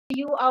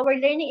you our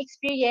learning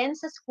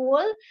experience sa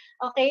school.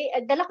 Okay,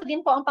 dala ko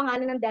din po ang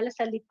pangalan ng Dela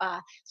sa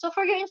Lipa. So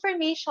for your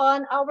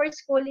information, our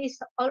school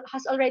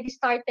has already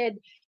started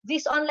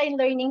this online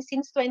learning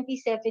since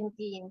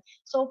 2017.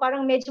 So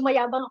parang medyo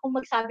mayabang akong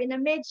magsabi na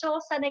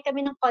medyo sanay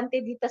kami ng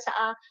konti dito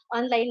sa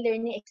online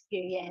learning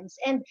experience.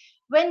 And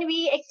when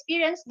we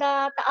experienced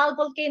the Taal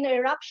volcano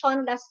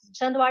eruption last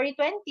January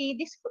 20,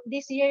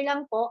 this year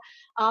lang po,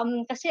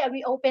 kasi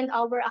we opened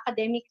our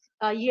academic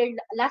year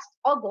last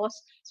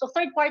August, so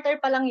third quarter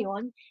pa lang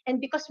yon.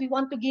 And because we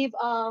want to give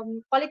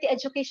quality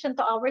education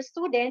to our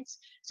students,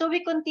 so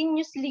we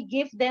continuously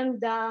give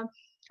them the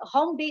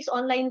home-based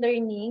online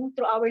learning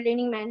through our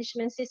learning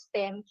management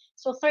system.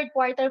 So third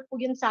quarter po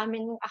yun sa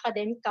amin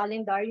academic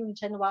calendar, yung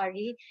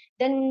January.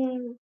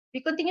 Then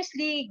we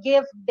continuously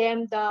give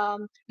them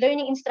the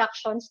learning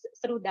instructions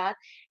through that.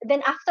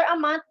 Then after a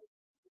month,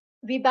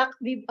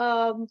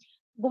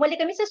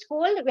 bumalik kami sa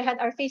school, we had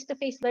our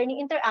face-to-face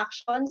learning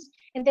interactions,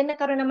 and then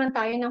nagkaroon naman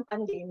tayo ng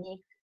pandemic.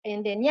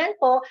 And then yan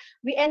po,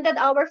 we ended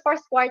our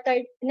fourth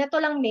quarter,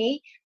 neto lang May,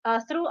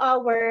 through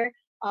our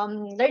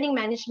learning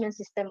management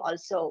system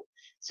also.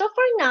 So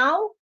for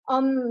now,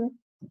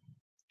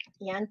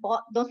 yan po,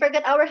 don't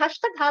forget our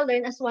hashtag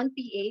HaLearn as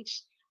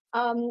 1PH.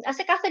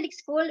 As a Catholic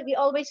school, we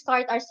always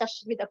start our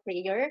session with a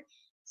prayer.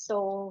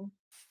 So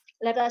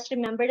let us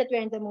remember that we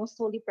are in the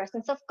most holy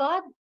presence of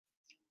God.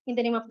 In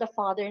the name of the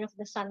Father, and of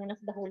the Son, and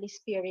of the Holy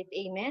Spirit.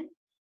 Amen.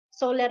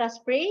 So let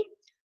us pray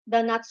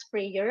the knots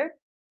prayer.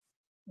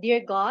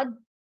 Dear God,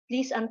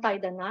 please untie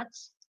the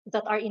knots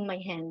that are in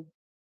my hand,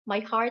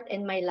 my heart,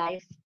 and my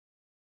life.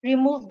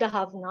 Remove the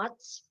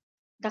have-nots,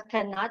 the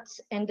can-nots,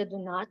 and the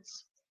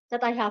do-nots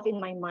that I have in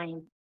my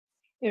mind.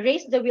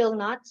 Erase the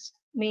will-nots,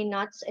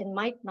 may-nots, and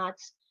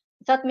might-nots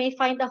that may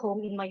find a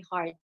home in my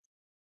heart.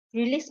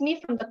 Release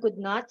me from the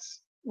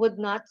could-nots,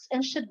 would-nots,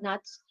 and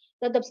should-nots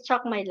that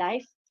obstruct my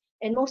life.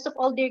 And most of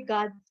all, dear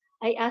God,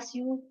 I ask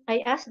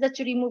that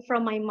you remove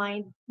from my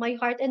mind, my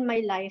heart, and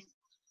my life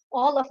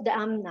all of the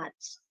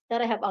am-nots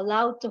that I have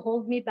allowed to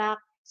hold me back,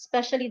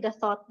 especially the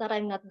thought that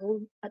I'm not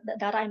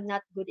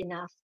good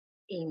enough.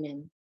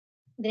 Amen.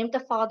 In the name of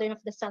the Father, and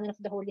of the Son, and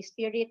of the Holy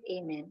Spirit.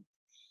 Amen.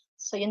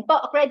 So yun po,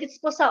 credits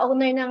po sa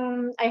owner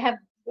ng, I have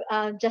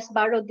just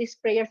borrowed this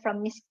prayer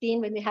from Miss Dean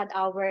when we had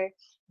our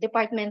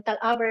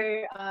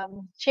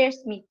chairs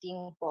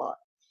meeting po.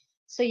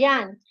 So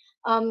yan.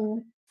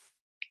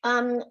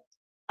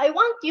 I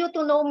want you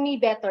to know me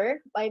better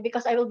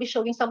because I will be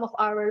showing some of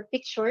our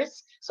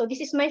pictures. So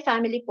this is my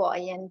family po.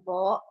 Ayan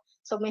po.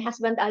 So my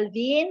husband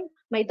Alvin,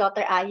 my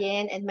daughter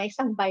Ayen, and my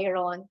son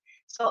Byron.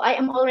 So I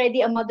am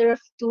already a mother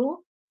of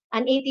two,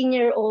 an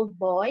 18-year-old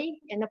boy,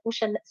 yan na po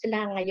sila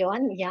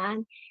ngayon,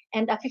 yan,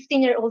 and a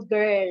 15-year-old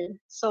girl.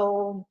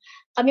 So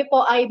kami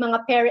po ay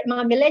mga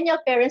millennial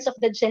parents of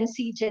the Gen Z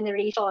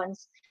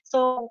generations.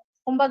 So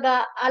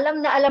kumbaga, alam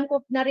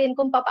ko na rin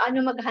kung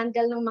paano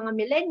mag-handle ng mga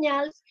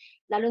millennials,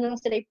 lalo na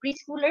sila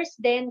preschoolers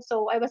din.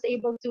 So I was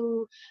able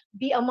to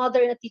be a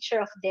mother and a teacher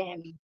of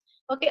them.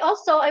 Okay,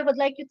 also, I would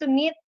like you to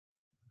meet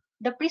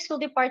the preschool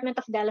department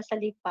of Dela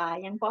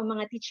Salipa. Yan po ang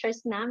mga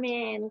teachers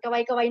namin.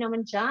 Kaway-kaway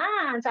naman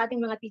dyan sa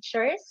ating mga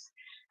teachers.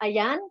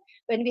 Ayan,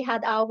 when we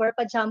had our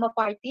pajama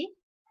party.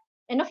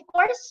 And of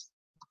course,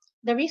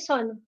 the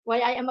reason why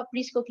I am a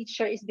preschool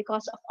teacher is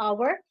because of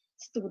our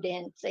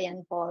students.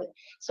 Ayan po.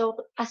 So,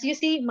 as you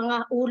see,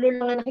 mga ulo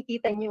lang na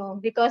nakikita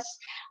nyo because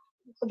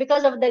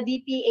of the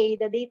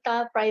DPA, the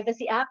Data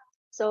Privacy Act.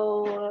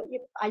 So,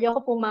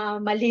 ayoko po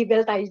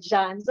ma-label tayo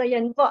dyan. So,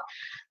 yan po.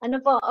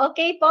 Ano po?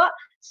 Okay po.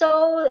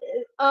 So,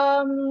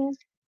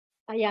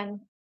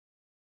 ayan.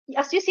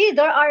 As you see,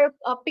 there are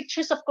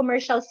pictures of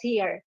commercials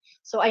here.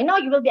 So, I know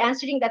you will be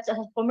answering that's a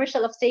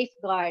commercial of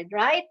Safeguard,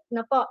 right?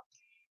 Ano po?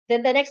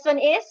 Then the next one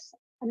is,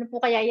 ano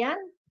po kaya yan?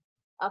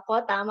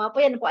 Ako, tama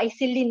po yan. Ano po ay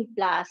Celine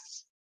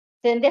Plus.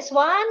 Then this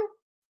one,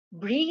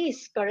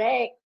 Breeze,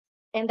 correct.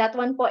 And that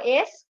one po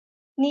is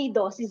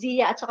Nido, si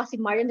Zia at saka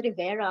si Marian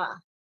Rivera.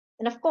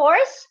 And of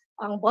course,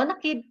 ang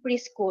Bonakid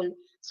Preschool.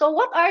 So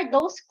what are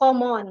those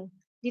common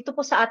dito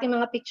po sa ating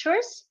mga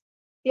pictures?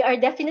 They are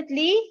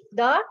definitely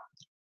the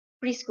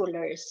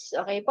preschoolers.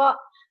 Okay po?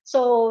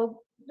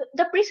 So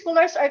the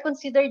preschoolers are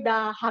considered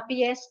the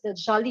happiest, the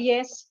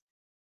jolliest.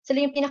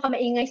 Sila yung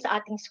pinakamaingay sa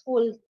ating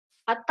school.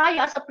 At tayo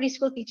as a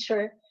preschool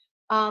teacher,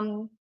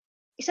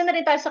 isa na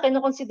rin tayo sa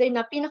kino-consider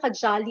na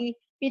pinaka-jolly,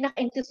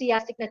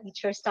 pinaka-enthusiastic na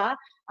teacher sa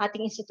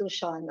ating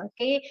institution.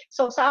 Okay?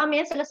 So sa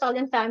amin, sa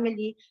Lasallian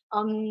family,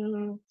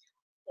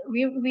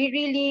 we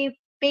really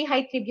pay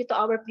high tribute to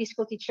our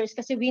preschool teachers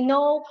kasi we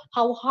know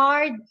how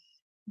hard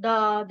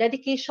the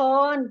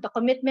dedication, the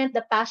commitment,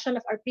 the passion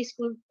of our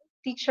preschool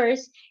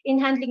teachers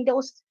in handling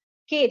those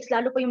kids,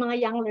 lalo po yung mga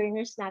young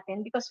learners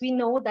natin, because we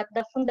know that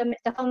the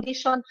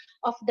foundation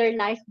of their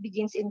life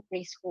begins in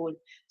preschool.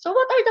 So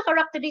what are the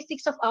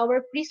characteristics of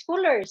our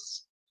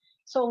preschoolers?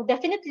 So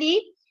definitely,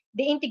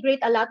 they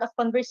integrate a lot of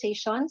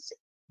conversations.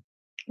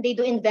 They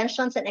do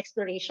inventions and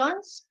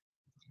explorations.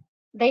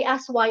 They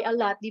ask why a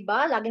lot, di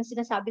ba? Laging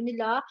sinasabi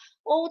nila,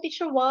 oh,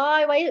 teacher,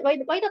 why?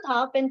 Why that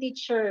happen,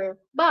 teacher?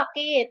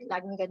 Bakit?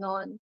 Laging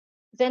ganon.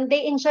 Then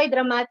they enjoy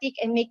dramatic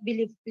and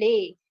make-believe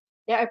play.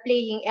 They are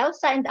playing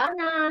Elsa and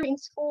Anna in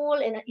school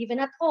and even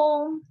at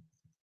home.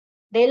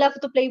 They love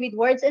to play with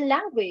words and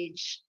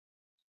language.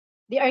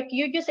 They are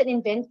curious and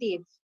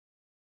inventive.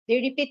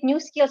 They repeat new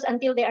skills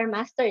until they are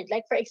mastered.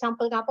 Like for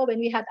example nga po, when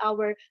we had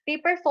our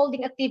paper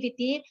folding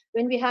activity,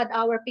 when we had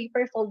our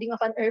paper folding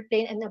of an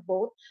airplane and a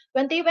boat,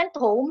 when they went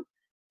home,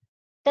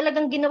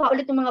 talagang ginawa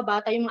ulit ng mga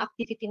bata yung mga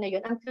activity na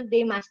yun until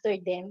they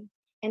mastered them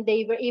and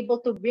they were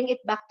able to bring it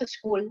back to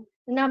school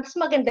na mas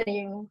maganda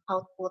na yung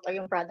output or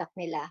yung product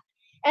nila.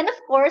 And of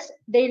course,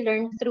 they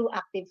learn through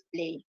active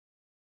play.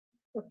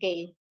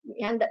 Okay.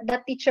 And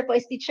that teacher po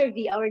is Teacher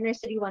V, our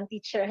nursery 1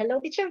 teacher.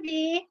 Hello, Teacher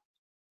V.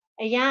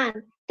 Ayan.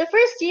 The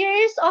first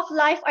years of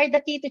life are the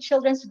key to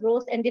children's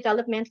growth and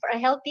development for a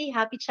healthy,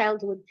 happy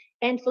childhood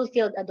and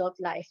fulfilled adult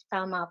life.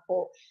 Tama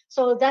po.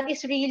 So that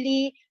is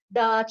really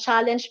the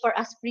challenge for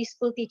us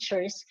preschool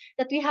teachers,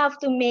 that we have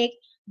to make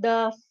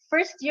the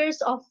first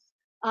years of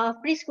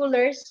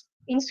preschoolers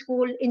in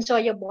school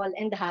enjoyable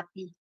and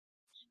happy.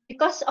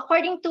 Because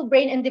according to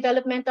brain and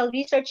developmental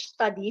research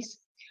studies,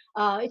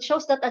 it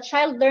shows that a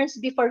child learns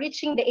before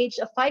reaching the age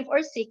of 5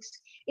 or 6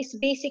 is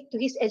basic to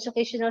his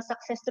educational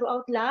success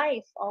throughout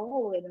life.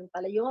 Oh, ganun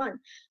pala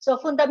yun. So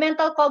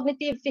fundamental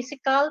cognitive,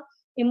 physical,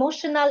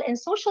 emotional, and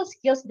social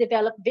skills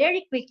develop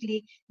very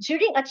quickly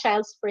during a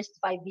child's first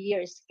 5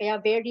 years.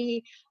 Kaya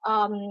very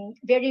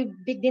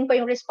big din po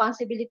yung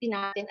responsibility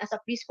natin as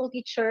a preschool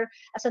teacher,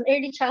 as an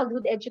early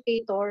childhood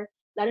educator,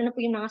 lalo na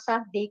po yung mga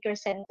sa daycare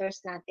centers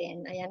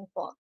natin. Ayan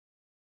po.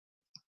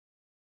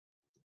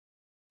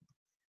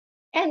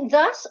 And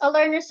thus, a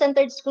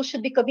learner-centered school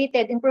should be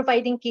committed in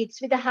providing kids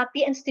with a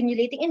happy and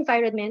stimulating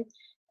environment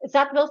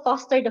that will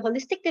foster the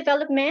holistic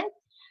development,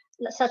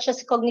 such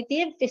as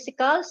cognitive,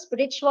 physical,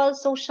 spiritual,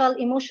 social,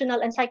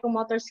 emotional, and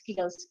psychomotor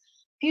skills.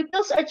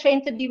 Pupils are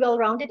trained to be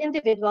well-rounded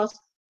individuals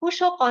who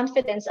show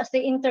confidence as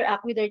they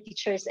interact with their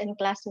teachers and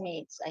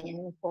classmates.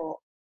 Ayan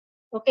po.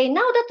 Okay,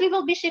 now that we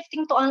will be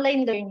shifting to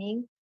online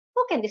learning,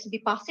 how can this be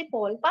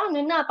possible?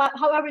 Paano na?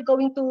 How are we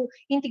going to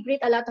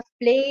integrate a lot of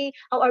play?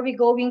 How are we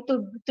going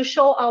to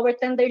show our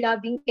tender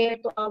loving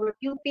care to our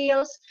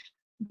pupils?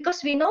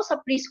 Because we know sa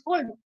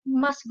preschool,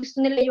 mas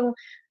gusto nila yung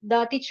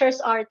the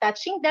teachers are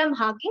touching them,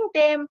 hugging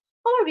them.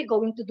 How are we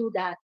going to do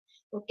that?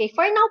 Okay,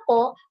 for now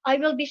po, I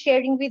will be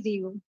sharing with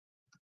you.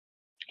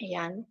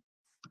 Ayan.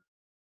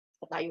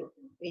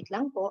 Wait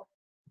lang po.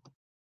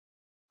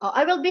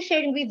 I will be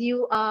sharing with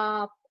you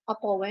a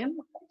poem,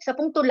 isa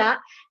pong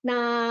tula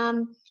na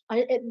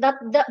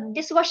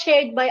this was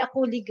shared by a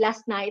colleague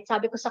last night.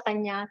 Sabi ko sa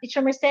kanya,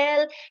 Teacher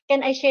Marcel, can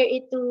I share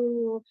it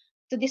to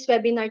this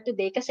webinar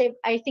today? Kasi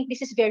I think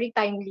this is very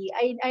timely.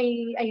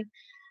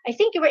 I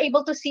think you were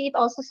able to see it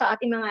also sa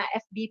ating mga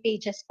FB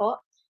pages po.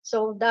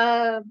 So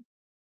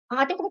ang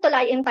ating pong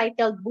tula ay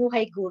entitled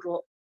Buhay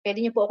Guro.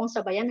 Pwede niyo po akong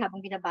sabayan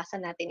habang binabasa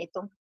natin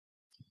ito.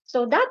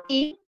 So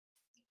dati,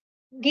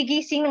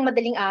 gigising ng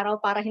madaling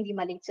araw para hindi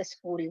malate sa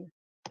school.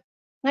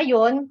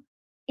 Ngayon,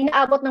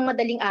 inaabot ng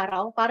madaling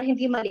araw para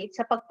hindi malate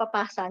sa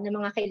pagpapasa ng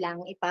mga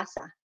kailangang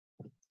ipasa.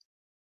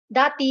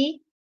 Dati,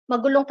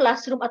 magulong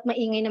classroom at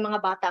maingay ng mga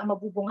bata ang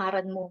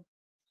mabubungaran mo.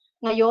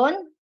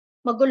 Ngayon,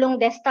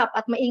 magulong desktop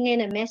at maingay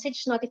na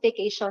message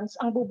notifications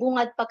ang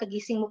bubungad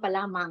pagkagising mo pa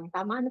lamang.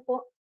 Tama na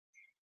po.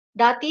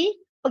 Dati,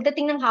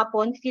 pagdating ng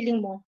hapon,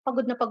 feeling mo,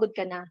 pagod na pagod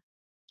ka na.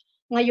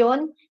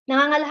 Ngayon,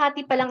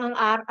 nangangalahati pa lang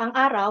ang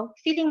araw,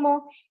 feeling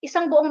mo,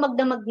 isang buong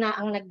magdamag na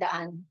ang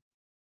nagdaan.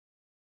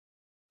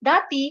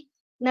 Dati,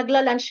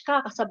 nagla-lunch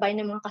ka kasabay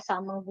ng mga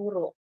kasamang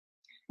guro.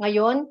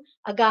 Ngayon,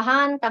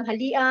 agahan,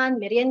 tanghalian,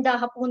 merienda,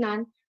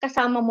 hapunan,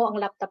 kasama mo ang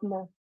laptop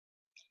mo.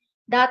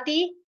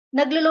 Dati,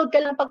 naglo-load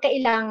ka lang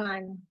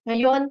pagkailangan.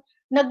 Ngayon,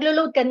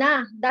 naglo-load ka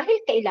na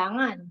dahil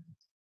kailangan.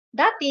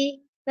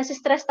 Dati,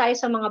 nasistress tayo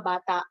sa mga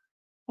bata.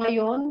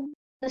 Ngayon,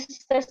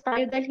 nasistress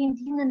tayo dahil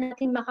hindi na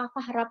natin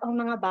makakaharap ang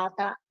mga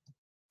bata.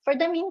 For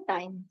the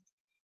meantime,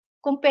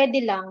 kung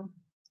pwede lang,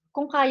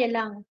 kung kaya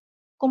lang,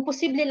 kung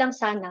posible lang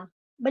sana,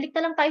 balik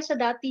na lang tayo sa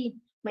dati.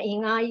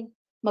 Maingay,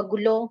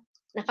 magulo,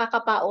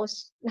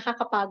 nakakapaos,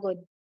 nakakapagod,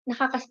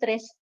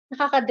 nakaka-stress,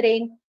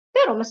 nakaka-drain,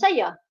 pero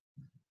masaya.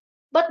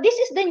 But this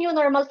is the new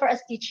normal for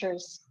us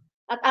teachers.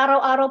 At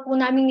araw-araw po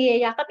namin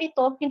niyayakap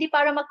ito, hindi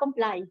para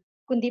mag-comply,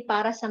 kundi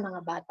para sa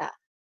mga bata.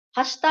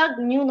 Hashtag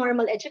new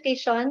normal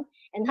education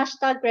and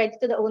hashtag ready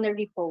to the owner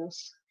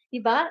repose.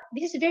 Diba?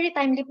 This is very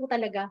timely po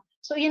talaga.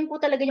 So, yan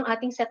po talaga yung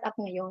ating setup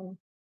ngayon.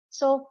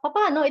 So,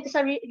 paano? It is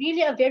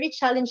really a very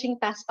challenging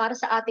task para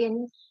sa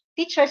ating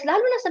teachers,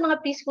 lalo na sa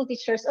mga preschool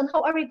teachers, on how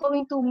are we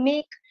going to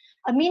make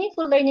a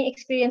meaningful learning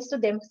experience to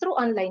them through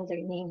online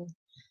learning.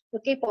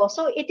 Okay po,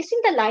 so it is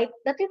in the light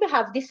that we will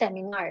have this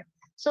seminar.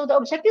 So the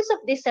objectives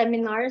of these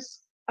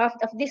seminars, of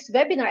this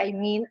webinar, I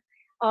mean,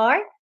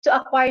 are to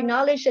acquire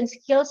knowledge and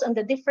skills on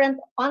the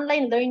different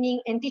online learning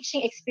and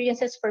teaching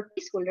experiences for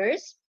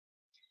preschoolers,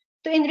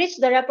 to enrich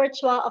the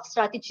repertoire of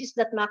strategies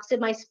that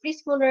maximize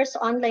preschoolers'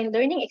 online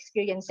learning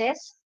experiences,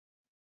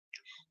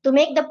 to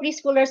make the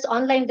preschoolers'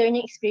 online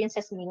learning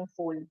experiences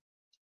meaningful.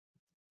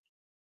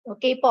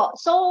 Okay po.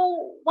 So,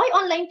 why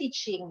online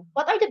teaching?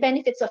 What are the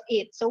benefits of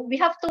it? So, we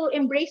have to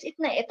embrace it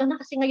na. Ito na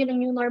kasi ngayon ang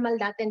new normal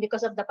natin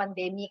because of the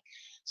pandemic.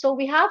 So,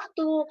 we have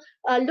to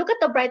look at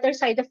the brighter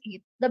side of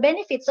it, the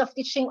benefits of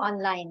teaching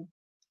online.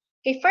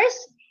 Okay, first,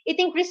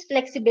 it increases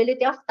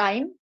flexibility of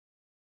time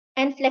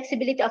and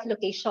flexibility of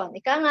location.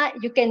 Ika nga,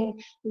 you can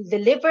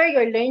deliver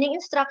your learning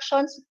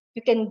instructions,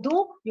 you can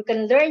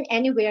learn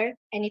anywhere,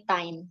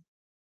 anytime.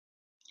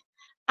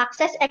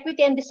 Access,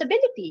 equity, and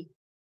disability.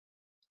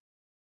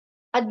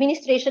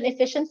 Administration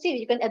efficiency,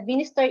 you can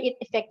administer it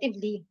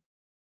effectively.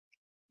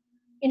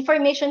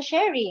 Information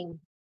sharing,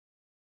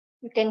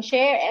 you can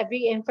share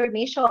every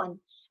information.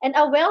 And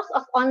a wealth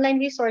of online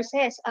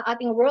resources. Ang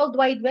ating World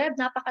Wide Web,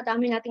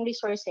 napakadami nating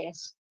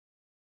resources.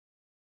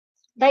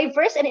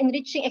 Diverse and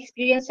enriching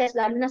experiences,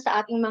 lalo na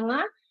sa ating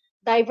mga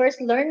diverse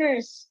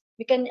learners.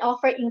 We can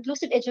offer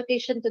inclusive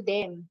education to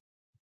them.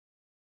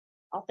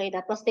 Okay,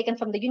 that was taken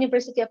from the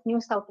University of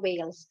New South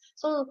Wales.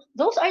 So,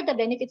 those are the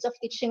benefits of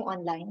teaching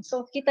online.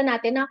 So, kita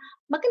natin na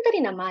maganda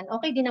rin naman,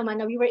 okay din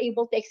naman na we were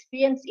able to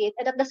experience it,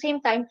 and at the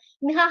same time,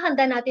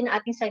 nihahanda natin ang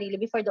ating sarili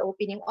before the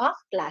opening of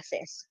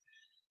classes.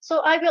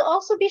 So, I will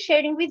also be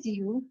sharing with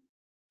you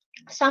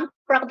some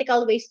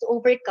practical ways to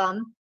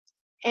overcome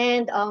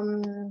and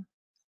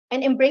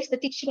embrace the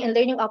teaching and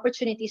learning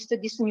opportunities to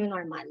this new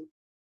normal.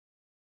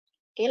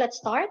 Okay,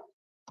 let's start.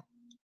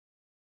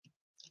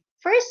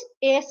 First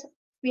is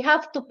we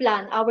have to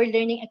plan our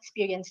learning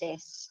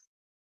experiences.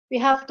 We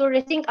have to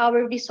rethink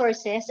our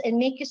resources and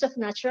make use of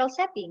natural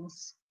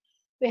settings.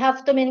 We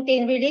have to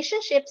maintain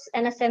relationships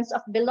and a sense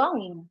of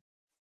belonging.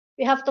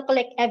 We have to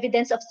collect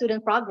evidence of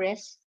student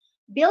progress,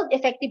 build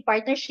effective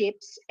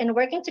partnerships, and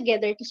working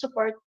together to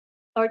support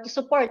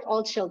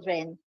all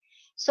children.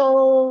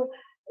 So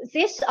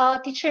this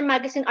Teacher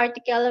Magazine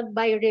article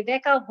by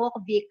Rebecca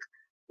Hochvik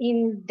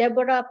in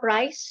Deborah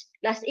Price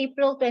last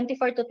April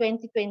 24 to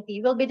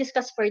 2020 will be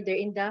discussed further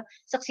in the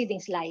succeeding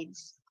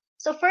slides.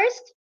 So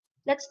first,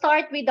 let's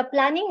start with the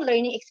planning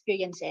learning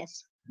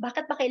experiences.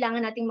 Bakit ba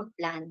kailangan nating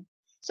mag-plan?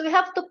 So we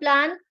have to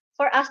plan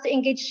for us to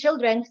engage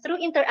children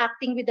through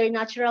interacting with their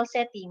natural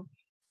setting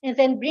and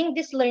then bring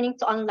this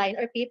learning to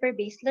online or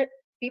paper-based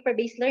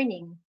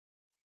learning.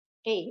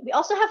 Okay, we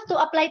also have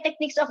to apply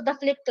techniques of the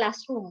flipped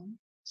classroom.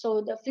 So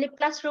the flipped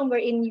classroom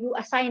wherein you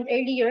assigned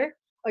earlier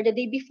or the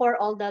day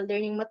before all the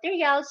learning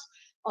materials,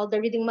 all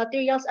the reading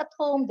materials at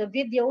home, the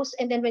videos,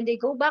 and then when they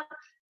go back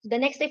the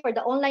next day for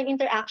the online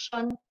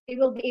interaction, they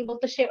will be able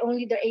to share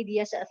only their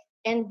ideas,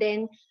 and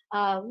then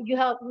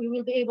we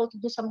will be able to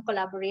do some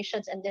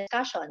collaborations and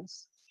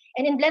discussions.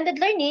 And in blended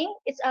learning,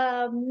 it's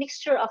a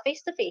mixture of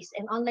face-to-face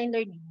and online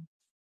learning.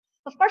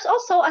 Of course,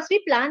 also as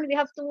we plan, we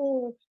have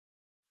to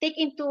take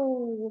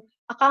into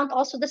account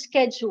also the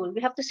schedule. We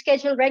have to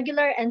schedule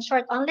regular and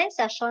short online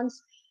sessions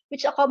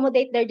which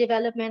accommodate their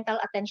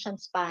developmental attention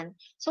span.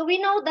 So we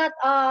know that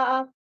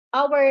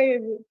our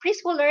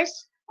preschoolers,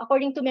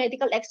 according to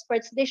medical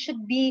experts, they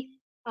should be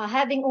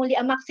having only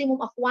a maximum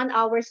of 1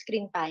 hour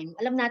screen time.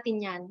 Alam natin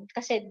yan.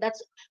 Kasi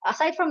that's,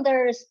 aside from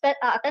their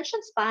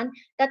attention span,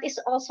 that is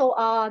also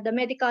the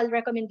medical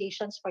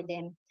recommendations for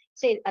them.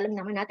 Kasi alam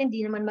naman natin,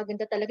 di naman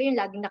maganda talaga yung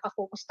laging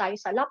nakafocus tayo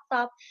sa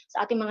laptop,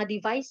 sa ating mga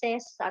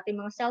devices, sa ating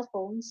mga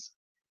cellphones.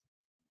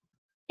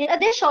 In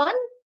addition,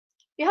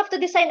 we have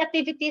to design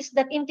activities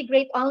that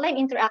integrate online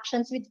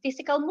interactions with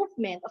physical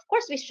movement. Of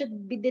course, we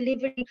should be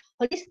delivering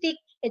holistic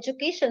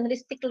education,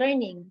 holistic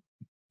learning.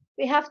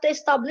 We have to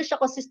establish a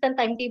consistent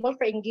timetable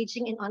for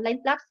engaging in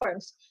online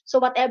platforms. So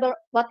whatever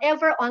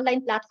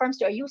online platforms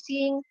you are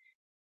using,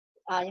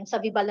 yung sa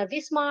Viva La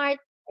Vismart,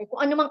 or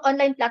kung ano mang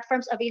online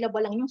platforms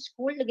available lang yung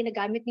school na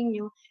ginagamit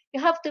ninyo, you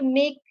have to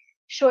make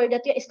sure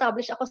that you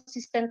establish a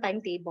consistent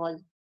timetable.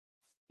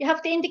 You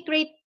have to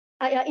integrate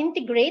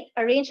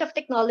a range of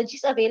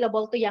technologies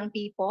available to young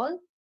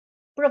people,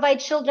 provide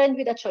children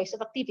with a choice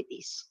of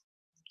activities.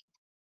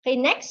 Okay,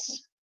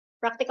 next,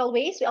 practical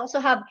ways. We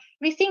also have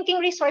rethinking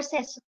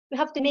resources. We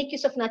have to make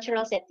use of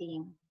natural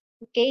setting.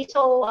 Okay,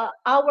 so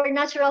our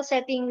natural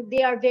setting,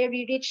 they are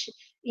very rich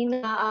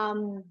in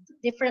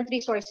different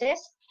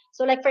resources.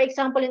 So like, for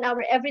example, in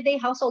our everyday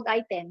household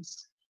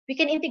items, we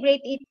can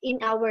integrate it in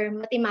our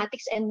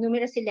mathematics and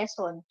numeracy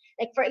lesson.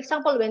 Like, for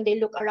example, when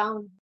they look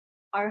around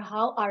our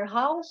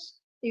house,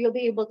 you will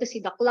be able to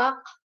see the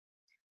clock.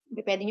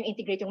 Pwede nyo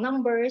integrate yung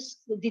numbers,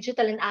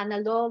 digital and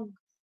analog.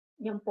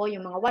 Yan po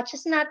yung mga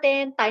watches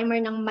natin, timer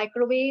ng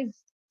microwave,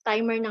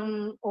 timer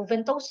ng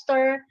oven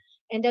toaster,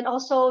 and then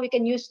also we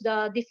can use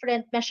the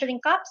different measuring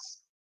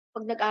cups.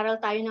 Pag nag-aral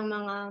tayo ng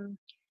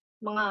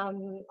mga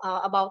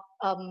about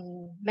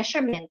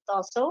measurement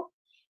also.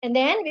 And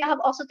then we have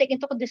also taken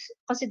into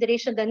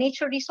consideration the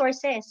nature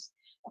resources.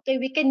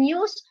 Okay, we can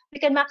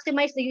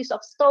maximize the use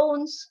of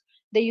stones,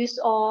 the use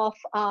of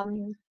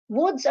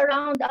woods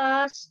around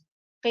us,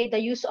 okay, the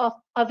use of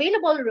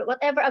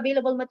whatever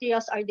available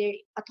materials are there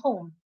at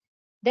home.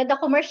 Then the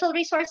commercial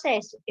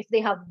resources, if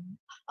they have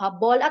a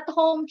ball at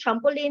home,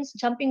 trampolines,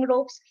 jumping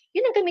ropes,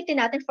 yun ang gamitin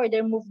natin for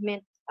their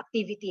movement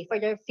activity, for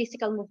their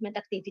physical movement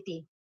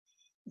activity.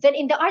 Then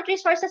in the art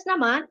resources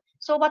naman,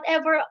 so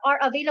whatever are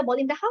available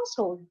in the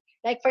household.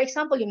 Like for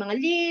example, yung mga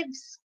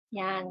leaves,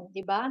 yan,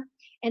 di ba?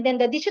 And then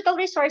the digital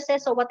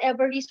resources, so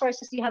whatever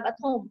resources you have at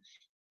home.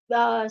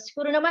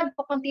 Siguro naman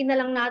kukunti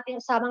na lang natin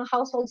sa mga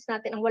households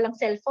natin ang walang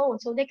cellphone.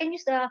 So they can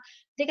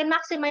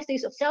maximize the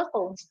use of cell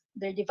phones,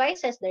 their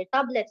devices, their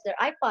tablets, their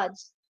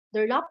iPads,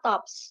 their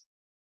laptops.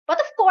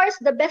 But of course,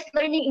 the best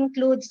learning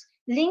includes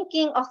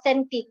linking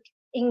authentic,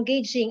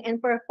 engaging,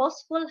 and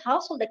purposeful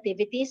household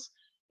activities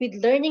with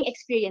learning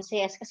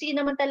experiences. Kasi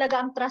yun naman talaga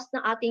ang trust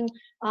ng ating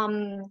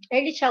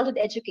early childhood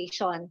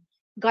education.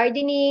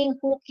 Gardening,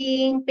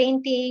 cooking,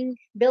 painting,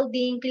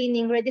 building,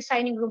 cleaning,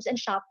 redesigning rooms, and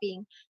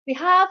shopping. We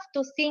have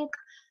to think,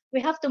 we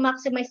have to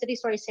maximize the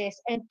resources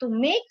and to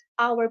make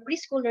our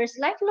preschoolers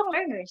lifelong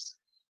learners,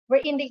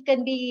 wherein they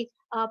can be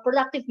a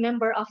productive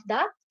member of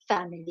the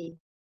family.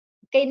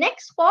 Okay,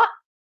 next po,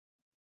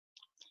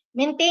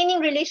 maintaining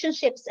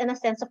relationships and a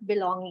sense of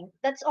belonging.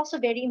 That's also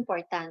very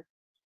important.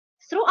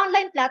 Through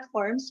online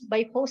platforms,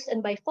 by post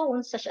and by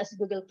phones, such as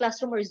Google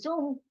Classroom or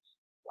Zoom,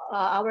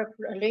 our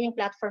learning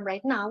platform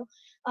right now,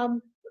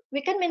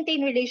 we can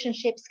maintain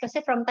relationships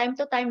kasi from time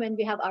to time when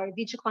we have our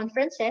video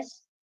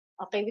conferences,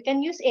 okay, we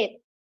can use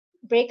it.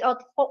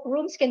 Breakout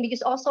rooms can be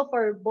used also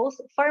for both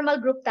formal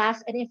group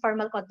tasks and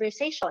informal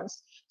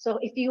conversations. So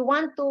if you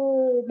want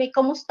to make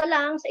kamusta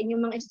lang sa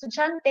inyong mga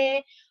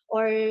estudyante,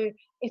 or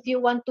if you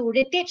want to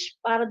reteach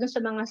para dun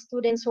sa mga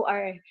students who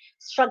are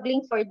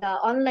struggling for the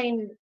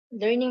online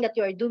learning that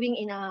you are doing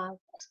in a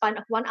span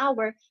of 1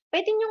 hour,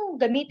 pwede nyo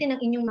gamitin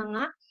ang inyong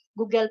mga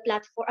Google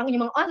platform, ang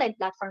inyong mga online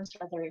platforms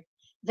rather.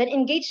 Then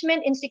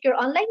engagement in secure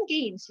online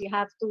games. You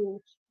have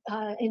to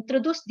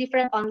introduce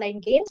different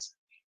online games,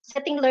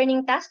 setting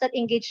learning tasks that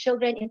engage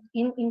children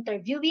in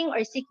interviewing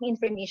or seeking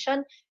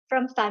information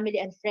from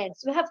family and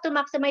friends. We have to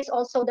maximize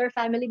also their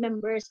family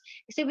members.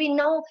 Kasi we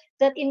know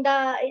that in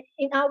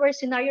our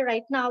scenario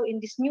right now, in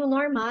this new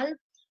normal,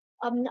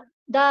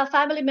 the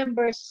family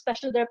members,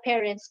 especially their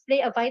parents,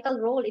 play a vital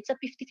role. It's a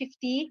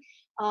 50-50,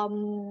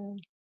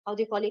 how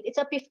do you call it? It's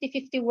a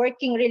 50-50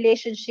 working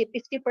relationship,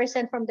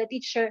 50% from the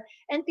teacher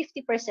and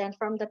 50%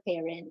 from the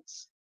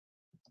parents.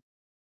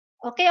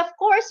 Okay, of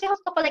course, you have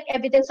to collect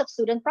evidence of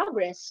student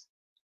progress.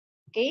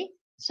 Okay,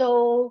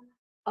 so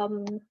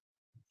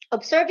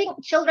observing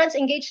children's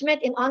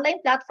engagement in online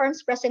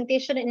platforms,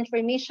 presentation and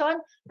information,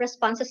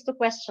 responses to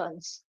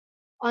questions.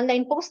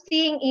 Online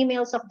posting,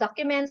 emails of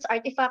documents,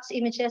 artifacts,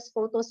 images,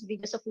 photos,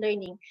 videos of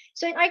learning.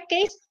 So in our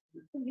case,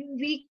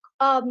 we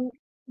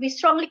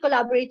strongly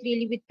collaborate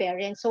really with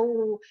parents.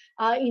 So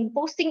in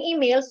posting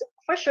emails,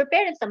 for sure,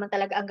 parents naman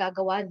talaga ang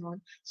gagawa nun.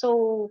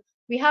 So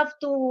we have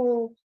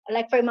to,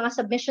 like for mga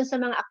submissions sa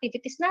mga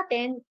activities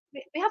natin,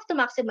 we have to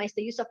maximize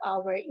the use of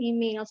our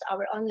emails,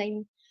 our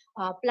online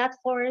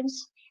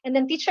platforms. And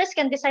then teachers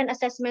can design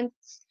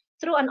assessments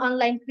through an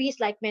online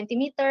quiz like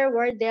Mentimeter,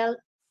 Wordle,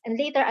 and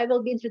later I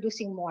will be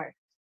introducing more.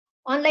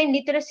 Online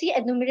literacy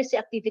and numeracy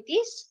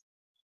activities.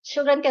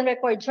 Children can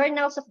record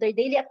journals of their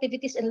daily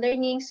activities and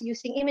learnings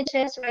using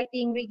images,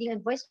 writing, reading,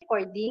 and voice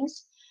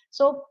recordings.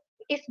 So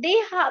if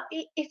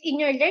in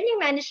your learning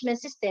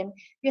management system,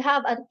 you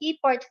have an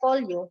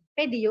e-portfolio,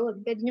 pwede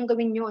nyo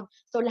gawin yun.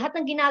 So lahat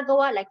ng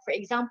ginagawa, like for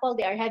example,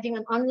 they are having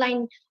an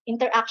online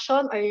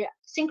interaction or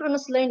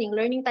synchronous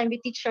learning time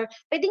with teacher,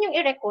 pwede nyo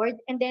i-record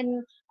and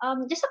then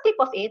just a clip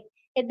of it,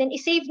 and then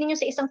i-save ninyo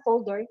sa isang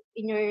folder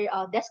in your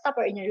desktop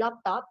or in your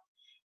laptop.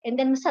 And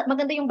then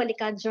maganda yung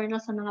balikan journal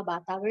sa mga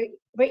bata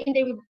wherein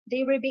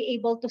they will be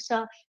able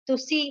to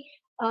see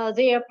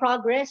their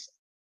progress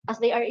as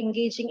they are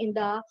engaging in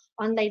the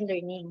online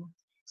learning.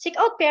 Seek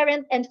out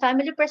parent and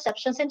family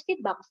perceptions and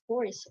feedback, of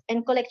course,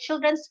 and collect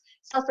children's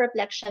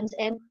self-reflections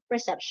and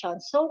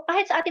perceptions. So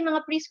kahit sa ating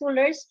mga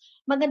preschoolers,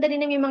 maganda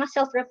din yung mga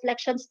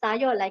self-reflections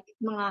tayo, like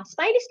mga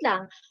smileys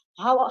lang.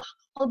 How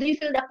do you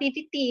feel the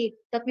activity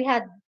that we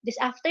had this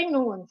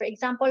afternoon? For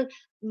example,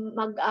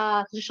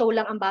 show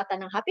lang ang bata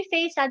ng happy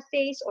face, sad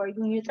face, or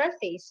neutral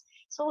face.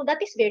 So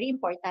that is very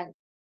important.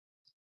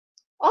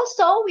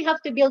 Also, we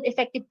have to build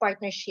effective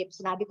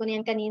partnerships. Sinabi ko na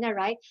yan kanina,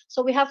 right?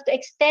 So we have to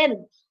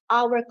extend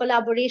our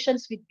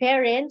collaborations with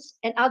parents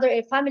and other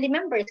family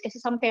members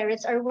kasi some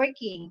parents are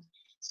working.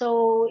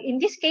 So in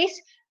this case,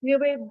 we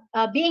were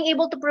being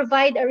able to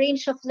provide a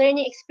range of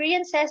learning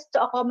experiences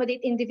to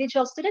accommodate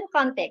individual student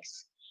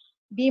contexts.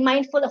 Be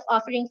mindful of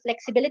offering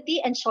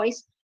flexibility and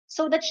choice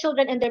so that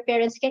children and their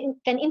parents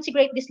can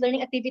integrate these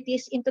learning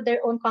activities into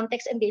their own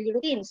context and daily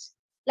routines.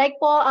 Like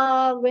po,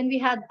 when we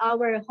had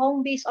our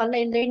home-based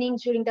online learning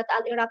during the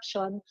Taal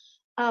eruption,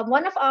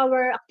 one of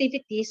our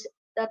activities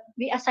that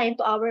we assign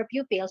to our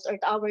pupils or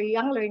to our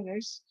young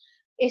learners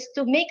is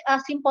to make a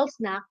simple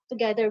snack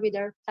together with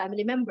their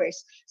family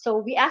members. So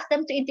we asked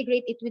them to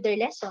integrate it with their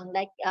lesson.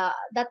 Like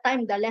that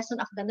time, the lesson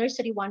of the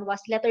nursery one was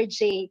letter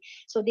J.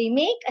 So they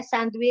make a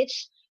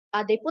sandwich,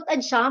 they put a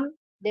jam,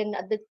 then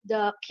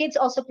the kids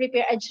also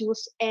prepare a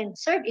juice and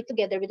serve it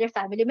together with their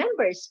family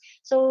members.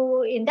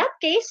 So in that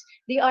case,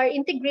 they are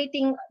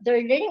integrating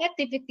their learning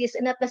activities,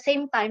 and at the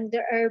same time,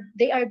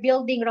 they are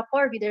building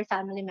rapport with their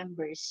family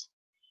members.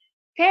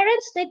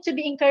 Parents need to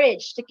be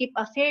encouraged to keep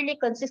a fairly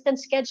consistent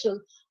schedule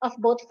of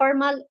both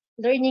formal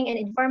learning and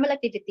informal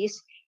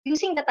activities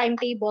using the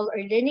timetable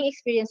or learning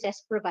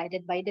experiences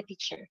provided by the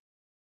teacher.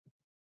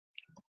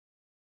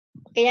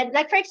 Kaya,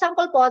 like for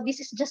example po, this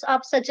is just a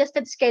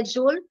suggested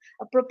schedule,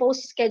 a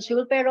proposed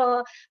schedule,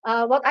 pero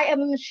what I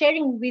am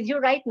sharing with you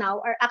right now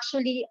are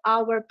actually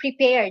our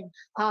prepared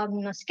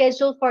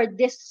schedule for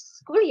this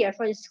school year,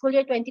 for the school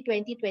year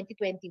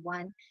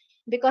 2020-2021.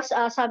 Because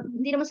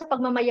hindi naman sa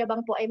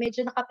pagmamayabang po, ay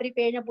medyo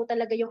nakaprepare na po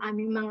talaga yung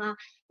aming mga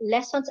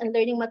lessons and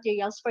learning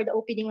materials for the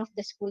opening of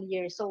the school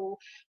year.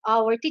 So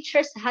our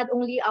teachers had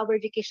only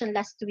our vacation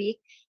last week,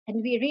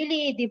 and we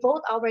really devote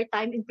our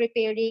time in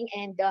preparing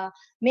and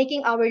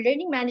making our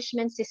learning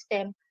management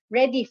system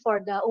ready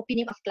for the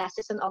opening of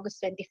classes on August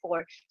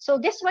 24. So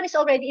this one is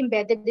already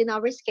embedded in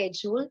our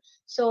schedule.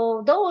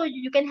 So though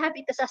you can have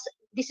it as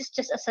this is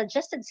just a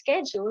suggested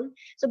schedule.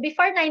 So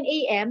before 9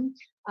 a.m.,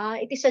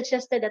 it is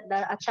suggested that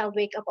a child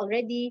wake up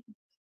already,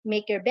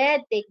 make your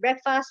bed, take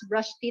breakfast,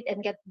 brush teeth,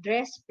 and get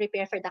dressed,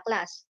 prepare for the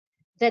class.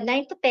 Then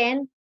 9 to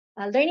 10,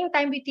 learning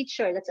time with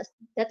teacher.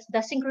 That's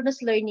the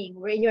synchronous learning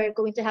where you're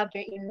going to have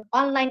your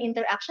online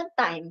interaction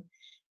time,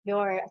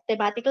 your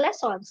thematic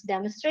lessons,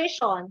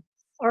 demonstration,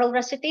 oral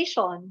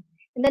recitation.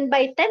 And then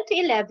by 10 to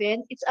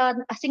 11, it's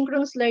an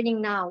asynchronous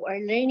learning now,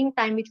 or learning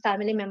time with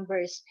family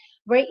members,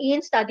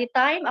 wherein study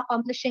time,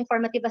 accomplishing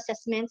formative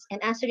assessments, and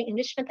answering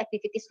enrichment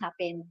activities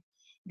happen.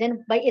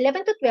 Then by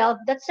 11 to 12,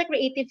 that's a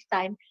creative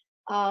time,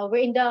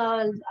 wherein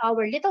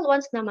our little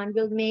ones naman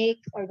will make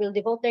or will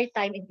devote their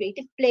time in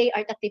creative play,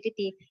 art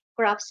activity,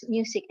 crafts,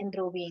 music, and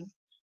drawing.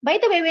 By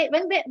the way,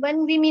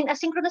 when we mean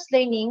asynchronous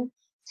learning,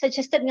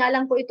 suggested nga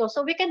lang po ito.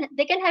 So they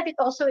can have it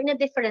also in a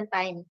different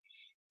time.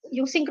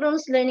 Yung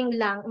synchronous learning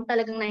lang, ang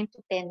talagang 9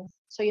 to 10.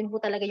 So yun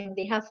po talaga yung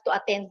they have to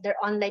attend their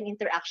online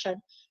interaction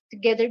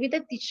together with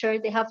the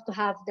teacher. They have to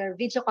have their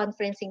video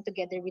conferencing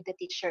together with the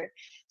teacher.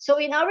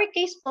 So in our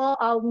case po,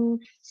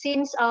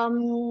 since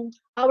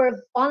our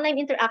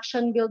online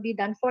interaction will be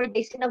done 4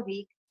 days in a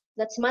week,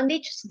 that's Monday,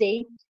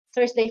 Tuesday,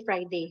 Thursday,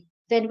 Friday.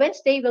 Then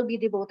Wednesday will be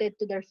devoted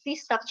to their free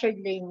structured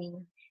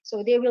learning.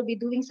 So they will be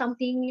doing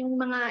something, yung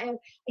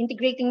mga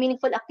integrating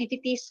meaningful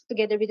activities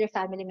together with their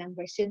family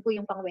members. Yun po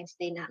yung pang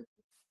Wednesday na.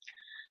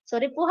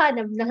 Sorry po ha,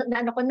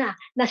 ano ko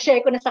na-share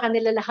ko na sa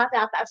kanila lahat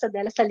ata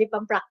sa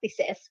lipang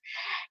practices.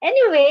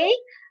 Anyway,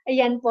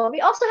 ayan po.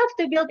 We also have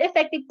to build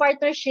effective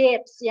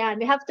partnerships.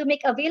 Yan, we have to make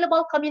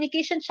available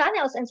communication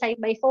channels and site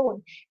by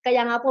phone.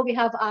 Kaya nga po, we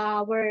have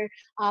our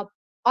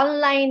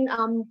online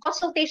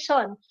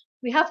consultation.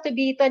 We have to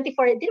be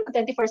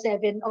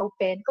 24/7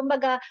 open.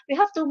 Kumbaga, we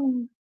have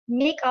to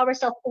make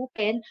ourselves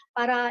open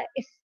para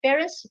if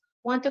parents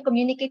want to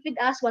communicate with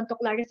us, want to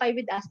clarify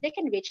with us, they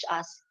can reach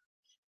us.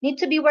 Need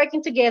to be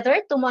working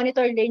together to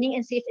monitor learning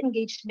and safe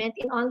engagement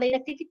in online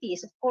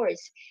activities, of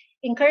course.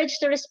 Encouraged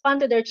to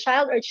respond to their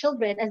child or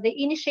children as they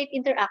initiate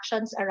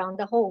interactions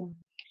around the home.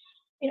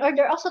 In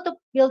order also to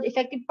build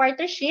effective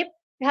partnership,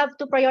 we have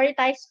to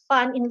prioritize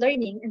fun in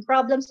learning and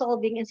problem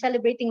solving and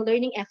celebrating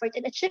learning effort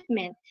and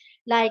achievement.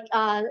 Like,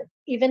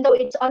 even though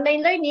it's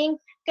online learning,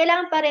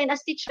 kailangan pa rin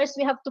as teachers,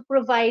 we have to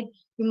provide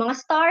yung mga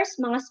stars,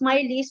 mga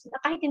smileys,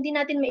 na kahit hindi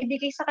natin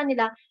maibigay sa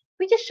kanila,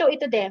 we just show it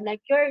to them.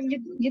 Like,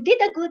 you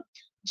did a good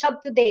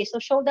job today, so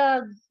show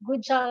the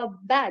good job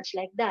badge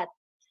like that.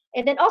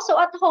 And then also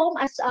at home,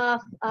 as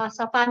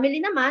a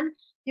family naman,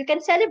 you can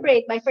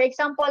celebrate by, for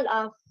example,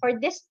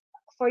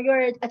 for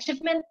your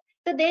achievement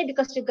today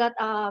because you got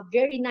a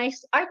very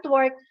nice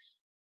artwork,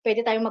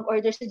 pwede tayong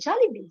mag-order sa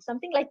Jollibee,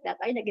 something like that.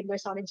 Ay,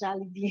 nag-endorse ako ng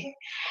Jollibee.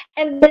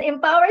 And then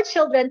empower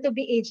children to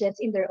be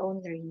agents in their own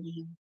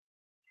learning.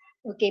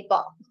 Okay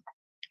po.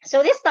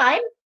 So this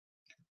time,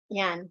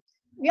 yan.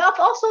 We have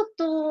also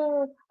to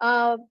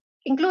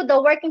include the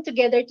working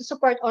together to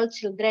support all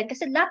children.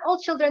 Kasi not all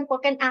children po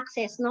can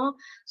access, no?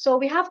 So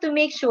we have to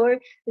make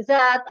sure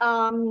that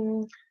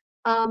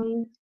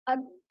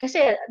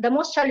kasi the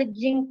most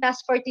challenging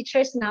task for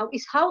teachers now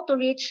is how to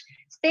reach,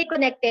 stay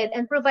connected,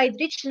 and provide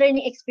rich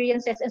learning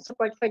experiences and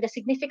support for the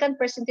significant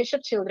percentage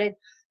of children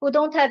who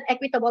don't have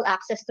equitable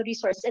access to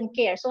resources and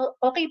care. So,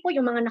 okay po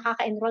yung mga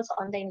nakaka-enroll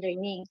sa online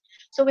learning.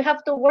 So, we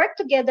have to work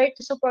together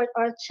to support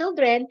our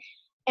children,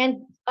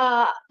 and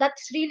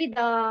that's really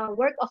the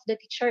work of the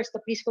teachers,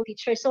 the preschool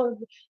teachers. So,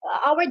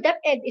 our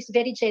DepEd is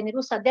very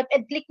generous. Sa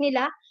DepEd click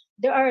nila,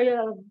 there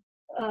are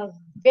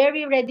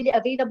very readily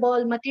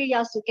available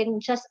materials. You can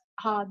just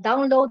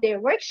download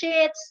their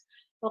worksheets.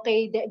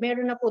 Okay,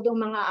 meron na po doon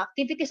mga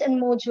activities and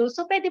modules.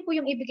 So, pwede po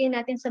yung ibigay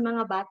natin sa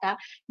mga bata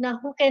na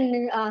who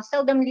can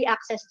seldomly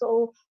access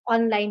to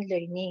online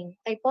learning.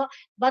 Okay po?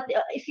 But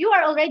if you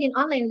are already in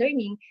online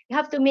learning, you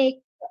have to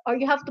make or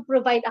you have to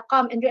provide a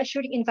calm and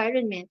reassuring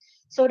environment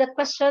so that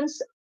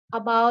questions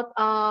about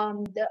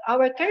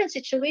our current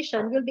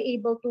situation will be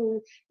able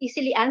to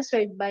easily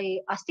answered by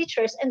us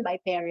teachers and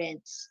by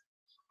parents.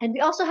 And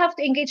we also have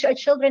to engage our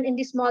children in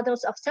these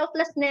models of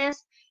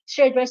selflessness,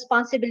 shared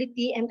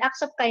responsibility, and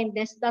acts of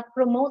kindness that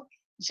promote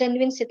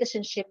genuine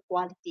citizenship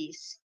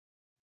qualities.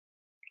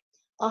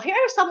 Here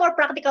are some more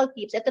practical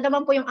tips. Ito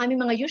naman po yung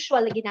aming mga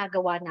usual na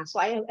ginagawa na. So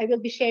I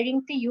will be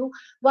sharing to you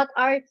what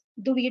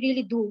do we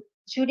really do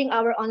during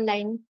our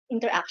online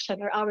interaction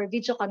or our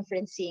video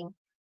conferencing.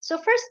 So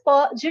first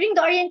po, during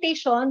the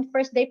orientation,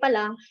 first day pa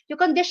lang, you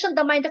condition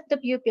the mind of the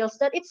pupils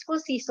that it's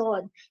school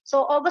season.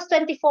 So August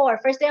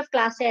 24, first day of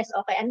classes.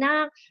 Okay,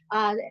 anak,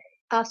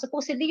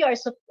 supposedly you are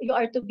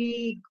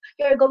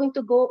going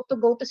to go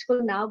to school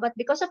now, but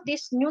because of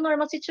this new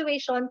normal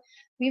situation,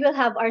 we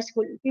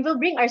will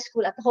bring our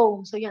school at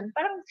home. So yan,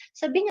 parang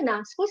sabihin niya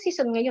na, school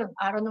season ngayon,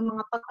 araw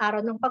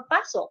ng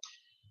pagpasok.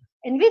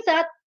 And with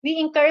that, we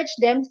encourage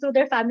them through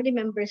their family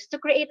members to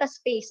create a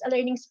space, a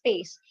learning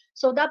space.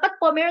 So dapat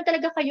po, meron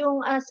talaga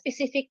kayong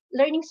specific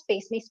learning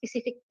space. May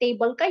specific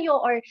table kayo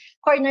or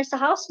corner sa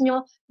house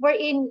nyo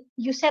wherein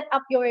you set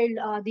up your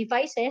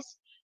devices,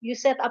 you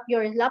set up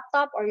your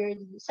laptop or your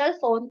cell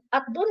phone,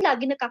 at doon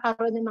lagi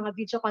nakakaroon ng mga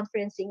video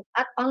conferencing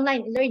at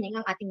online learning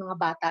ang ating mga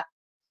bata.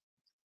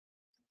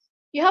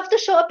 You have to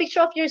show a picture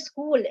of your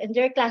school and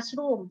your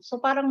classroom. So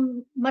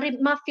parang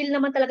ma-feel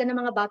naman talaga ng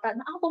mga bata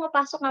na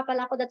pumapasok nga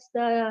pala ako,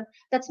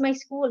 that's my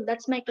school,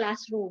 that's my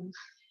classroom.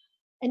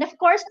 And of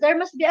course, there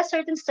must be a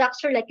certain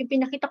structure like yung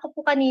pinakita ko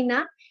po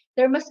kanina.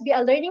 There must be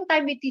a learning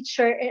time with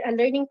teacher and a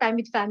learning time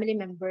with family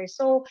members.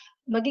 So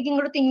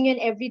magiging routine yun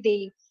every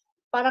day.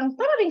 Para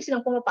rin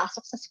silang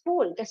pumapasok sa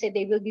school kasi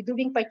they will be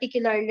doing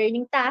particular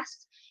learning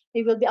tasks.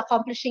 They will be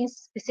accomplishing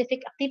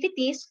specific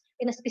activities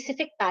in a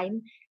specific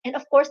time. And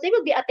of course, they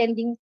will be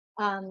attending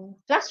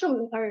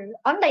classroom or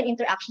online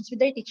interactions with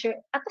their teacher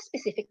at a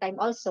specific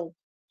time also.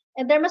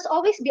 And there must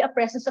always be a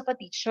presence of a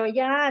teacher.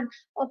 Yan.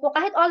 Opo,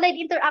 kahit online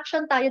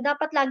interaction tayo,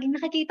 dapat laging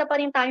nakikita pa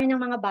rin tayo ng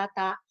mga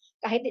bata.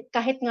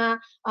 Kahit nga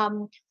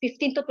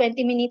 15 to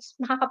 20 minutes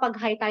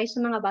nakakapag-hi tayo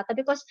sa mga bata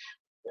because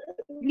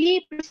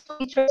we preschool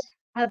teachers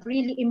have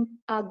really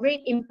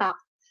great impact.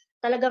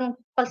 Talagang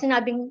pag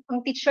sinabing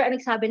ang teacher ang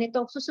nagsabi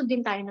nito,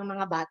 susundin tayo ng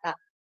mga bata.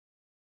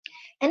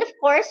 And of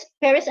course,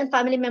 parents and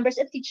family members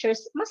and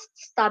teachers must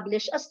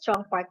establish a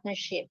strong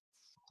partnership.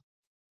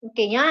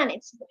 Okay, yan.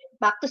 It's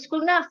back to school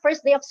na,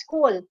 first day of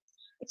school.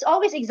 It's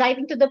always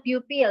exciting to the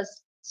pupils.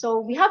 So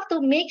we have to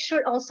make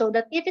sure also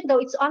that even though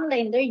it's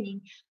online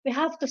learning, we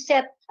have to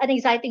set an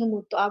exciting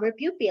mood to our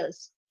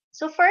pupils.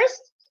 So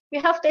first,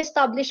 we have to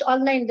establish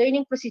online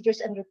learning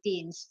procedures and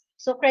routines.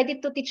 So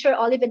credit to Teacher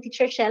Olive and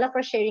Teacher Shella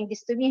for sharing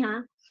this to me,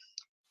 ha?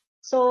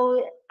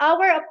 So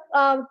our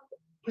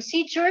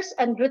procedures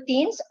and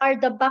routines are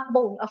the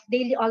backbone of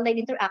daily online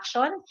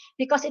interaction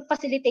because it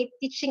facilitates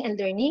teaching and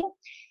learning.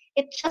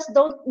 It just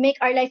don't make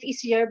our life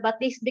easier, but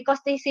because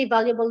they save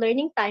valuable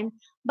learning time,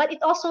 but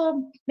it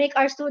also make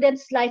our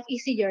students' life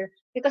easier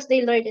because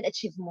they learn and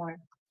achieve more.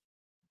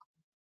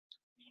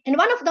 And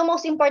one of the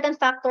most important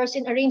factors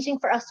in arranging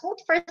for a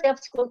smooth first day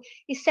of school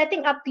is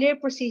setting up clear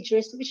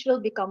procedures which will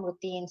become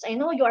routines. I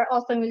know you are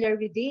all familiar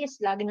with this.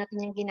 Lagi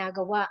natin yung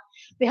ginagawa.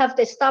 We have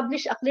to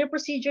establish a clear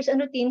procedures and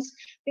routines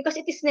because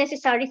it is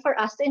necessary for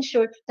us to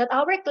ensure that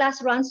our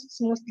class runs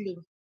smoothly.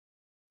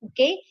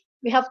 Okay?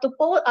 We have to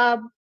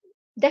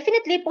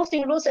definitely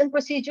posting rules and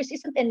procedures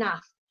isn't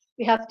enough.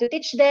 We have to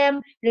teach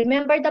them,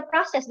 remember the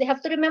process. They have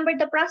to remember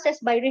the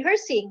process by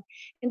rehearsing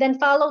and then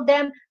follow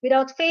them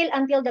without fail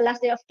until the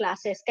last day of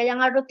classes. Kaya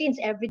nga routines,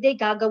 everyday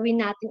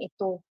gagawin natin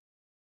ito.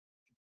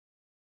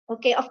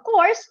 Okay, of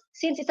course,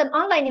 since it's an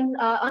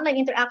online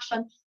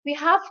interaction, we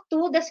have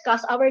to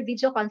discuss our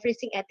video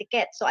conferencing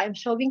etiquette. So I'm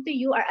showing to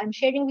you or I'm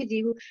sharing with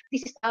you,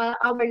 this is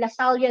our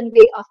Lasallian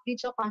way of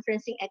video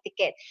conferencing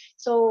etiquette.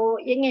 So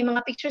yun nga, yung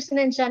mga pictures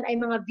na nandyan ay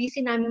mga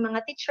busy namin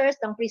mga teachers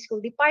ng preschool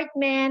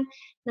department,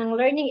 ng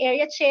learning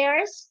area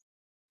chairs,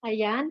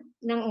 ayan,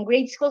 ng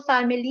grade school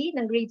family,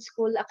 ng grade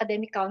school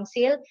academic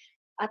council,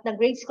 at ng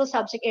grade school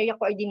subject area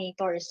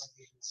coordinators.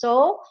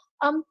 So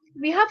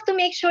we have to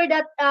make sure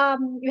that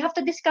we have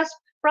to discuss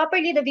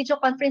properly the video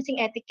conferencing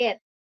etiquette,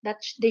 that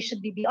they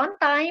should be on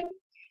time,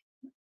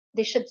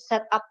 they should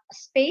set up a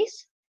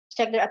space,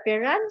 check their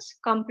appearance,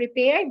 come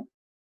prepared,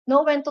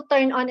 know when to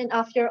turn on and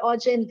off your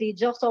audio and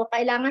video. So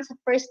kailangan sa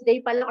first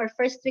day pa lang or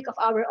first week of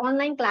our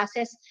online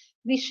classes,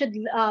 we should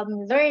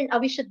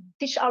we should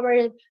teach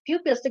our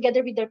pupils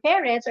together with their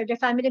parents or their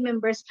family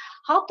members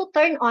how to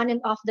turn on and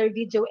off their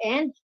video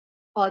and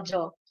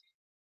audio,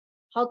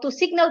 how to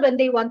signal when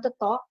they want to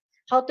talk,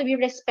 how to be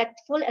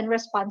respectful and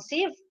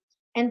responsive,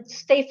 and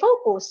stay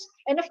focused.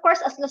 And of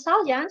course, as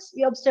Lasallians,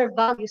 we observe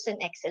values and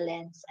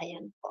excellence.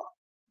 Ayan po.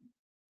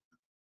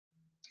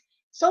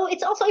 So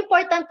it's also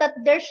important that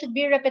there should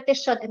be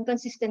repetition and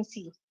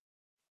consistency.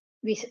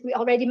 We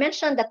already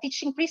mentioned that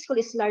teaching preschool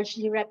is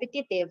largely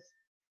repetitive.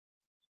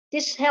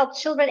 This helps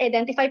children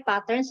identify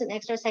patterns and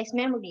exercise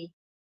memory.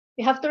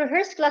 We have to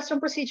rehearse classroom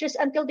procedures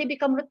until they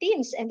become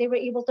routines and they were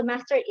able to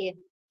master it.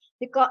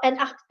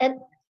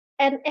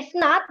 And if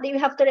not, they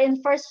have to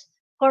reinforce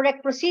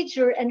correct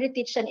procedure and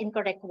reteach an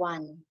incorrect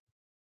one.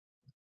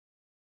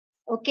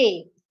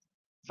 Okay,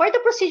 for the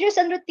procedures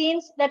and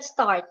routines, let's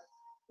start.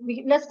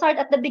 Let's start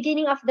at the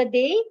beginning of the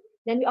day.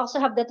 Then we also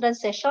have the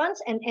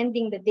transitions and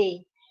ending the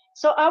day.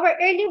 So our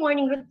early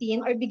morning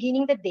routine or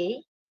beginning the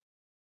day.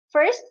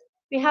 First,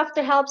 we have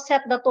to help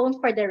set the tone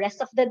for the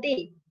rest of the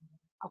day.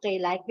 Okay,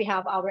 like we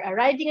have our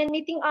arriving and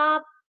meeting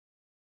up,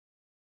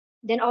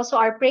 then also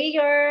our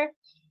prayer,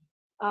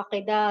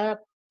 okay, the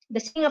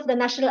singing of the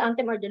national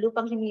anthem or the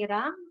Lupang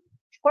Hinirang.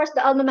 Of course,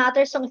 the alma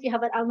mater song, if you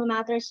have an alma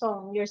mater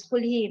song, your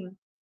school hymn,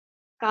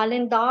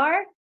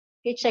 calendar,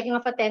 okay, checking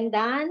of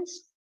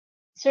attendance,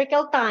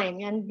 circle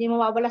time, yan, di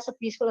mawawala sa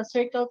preschool ang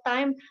circle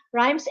time,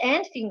 rhymes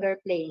and finger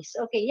plays.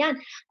 Okay, yan.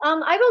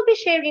 I will be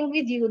sharing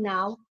with you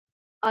now.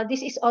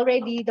 This is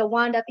already the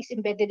one that is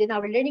embedded in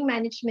our learning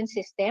management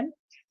system.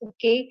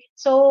 Okay,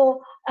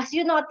 so as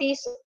you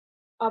notice,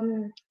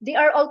 they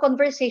are all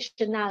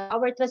conversational.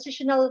 Our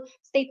transitional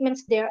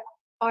statements there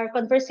are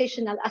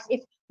conversational as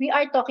if we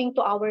are talking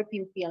to our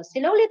pupils.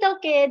 Hello, little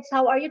kids.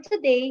 How are you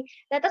today?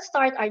 Let us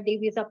start our day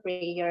with a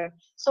prayer.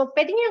 So,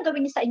 pwede niyo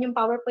gawin sa inyong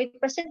PowerPoint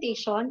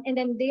presentation and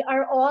then they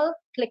are all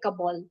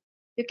clickable.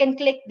 You can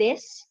click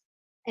this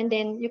and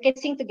then you can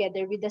sing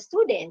together with the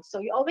students. So,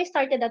 you always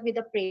started that with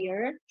a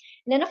prayer.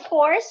 And then, of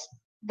course,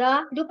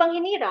 the lupang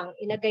hinirang,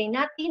 ilagay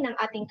natin ang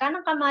ating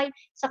kanang kamay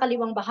sa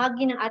kaliwang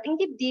bahagi ng ating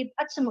dibdib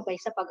at sumabay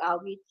sa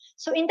pag-awit.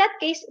 So in that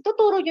case,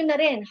 tuturo nyo na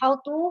rin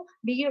how to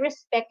be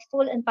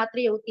respectful and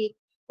patriotic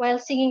while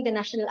singing the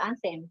national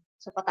anthem.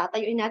 So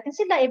patatayuin natin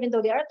sila even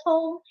though they are at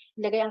home,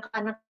 ilagay ang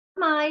kanang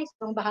kamay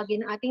sa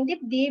bahagi ng ating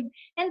dibdib,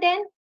 and then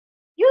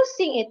you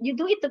sing it, you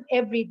do it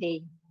every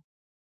day.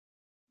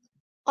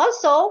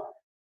 Also,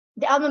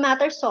 the alma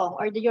mater song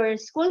or your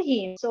school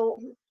hymn, so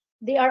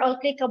they are all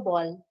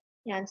clickable.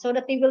 Yan, so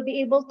that they will be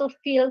able to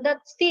feel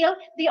that still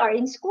they are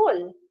in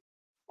school.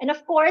 And of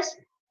course,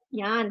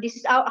 yan, this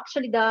is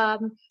actually the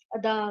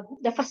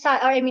facade,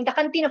 or I mean the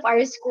canteen of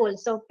our school.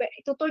 So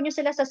tutur nyo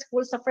sila sa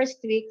school sa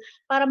first week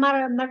para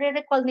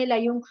mare-recall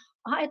nila yung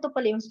ito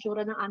pala yung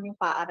tsura ng aming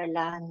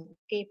paaralan.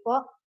 Okay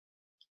po?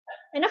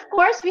 And of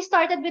course, we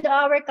started with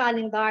our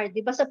calendar.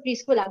 Di ba sa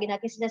preschool, lagi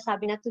natin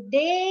sinasabi na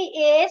today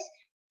is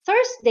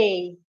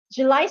Thursday,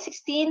 July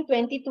 16,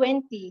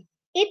 2020.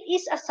 It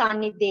is a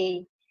sunny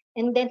day.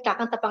 And then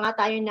kakanta pa nga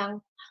tayo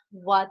ng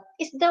what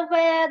is the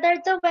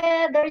weather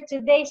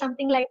today,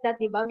 something like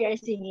that, diba? We are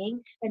singing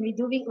when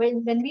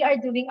we are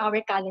doing our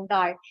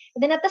calendar.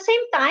 And then at the same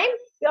time,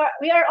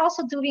 we are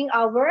also doing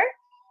our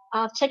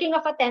checking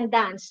of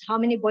attendance. How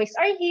many boys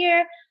are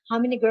here? How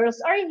many girls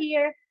are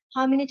here?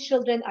 How many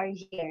children are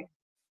here?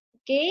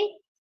 Okay?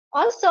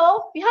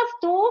 Also, you have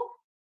to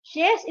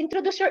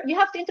you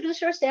have to introduce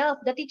yourself,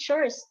 the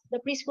teachers,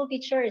 the preschool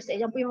teachers.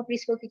 Ayan po yung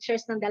preschool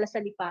teachers ng Dala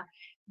Salipa.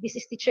 This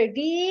is Teacher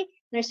V,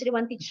 Nursery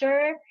 1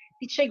 teacher.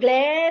 Teacher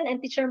Glenn and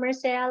Teacher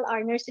Marcel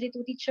are Nursery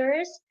 2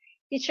 teachers.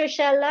 Teacher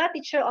Shella,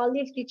 Teacher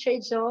Olive, Teacher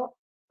Joe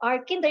are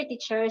kinder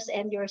teachers,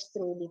 and yours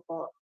truly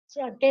po.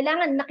 So,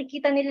 kailangan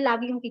nakikita nila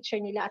lagi yung teacher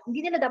nila at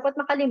hindi nila dapat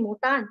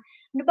makalimutan.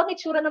 Ano bang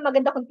itsura ng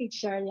maganda kong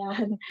teacher?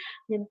 Yan.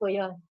 Yan po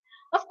yun.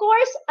 Of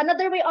course,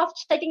 another way of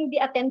checking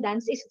the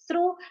attendance is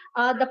through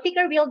the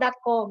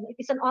pickerwheel.com. It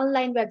is an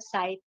online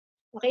website.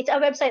 Okay, it's a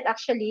website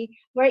actually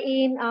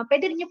wherein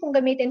pwede rin nyo pong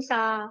gamitin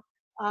sa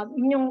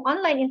inyong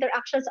online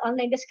interactions,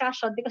 online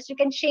discussion, because you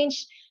can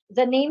change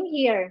the name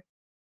here.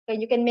 Okay,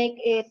 you can make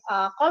it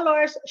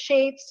colors,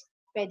 shapes,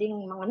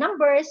 pwedeng mga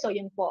numbers. So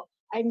yun po.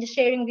 I'm just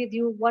sharing with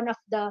you one of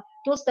the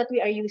tools that we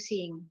are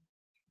using.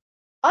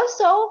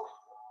 Also,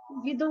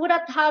 we do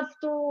not have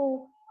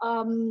to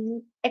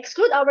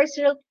exclude our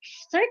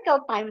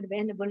circle time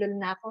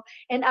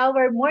and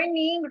our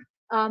morning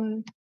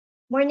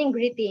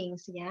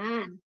greetings.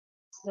 Yan.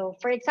 So,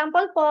 for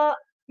example po,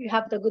 you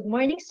have the good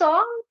morning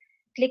song,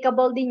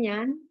 clickable din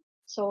yan.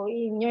 So,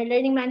 in your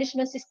learning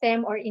management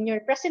system or in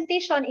your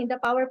presentation in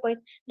the PowerPoint,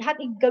 lahat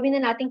gawin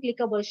na natin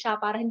clickable siya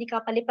para hindi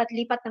ka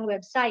palipat-lipat ng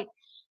website.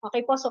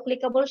 Okay po, so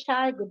clickable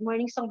siya, good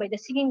morning song by the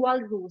Singing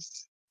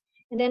Walrus.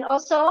 And then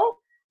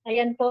also,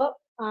 ayan po,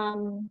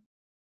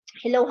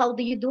 hello, how do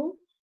you do?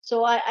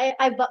 So I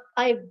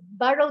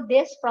borrowed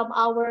this from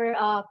our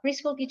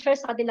preschool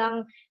teachers sa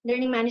kanilang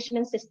learning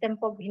management system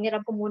po.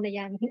 Hiniram ko muna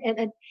yan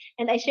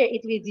and I share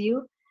it with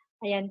you.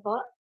 Ayan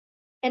po.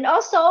 And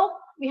also,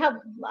 we have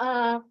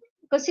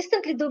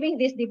consistently doing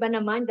this, di ba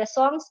naman, the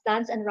songs,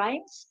 dance, and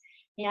rhymes.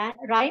 Yeah,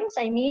 rhymes,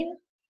 I mean.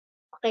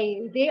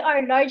 Okay, they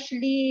are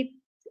largely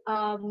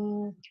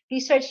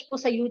research po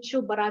sa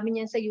YouTube. Marami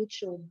niyan sa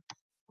YouTube.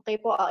 Okay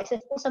po, isa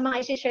po sa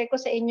mga isi-share ko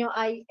sa inyo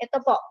ay ito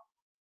po.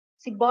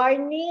 Si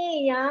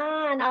Barney,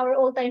 yan, our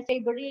all-time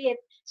favorite.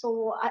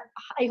 So,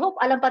 I hope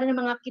alam pa rin ng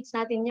mga kids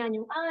natin yan,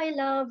 yung I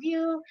love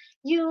you,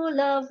 you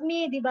love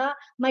me, di ba?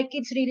 My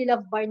kids really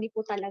love Barney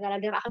po talaga,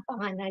 lalo na aking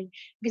panganay.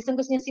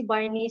 Gustong-gusto niya si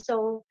Barney,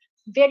 so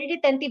very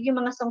retentive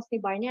yung mga songs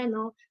ni Barney,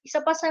 ano? Isa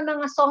pa sa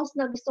mga songs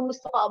na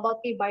gustong-gusto ko about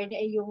kay Barney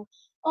ay yung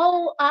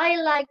Oh,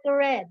 I like the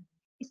red.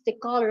 It's the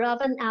color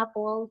of an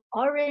apple,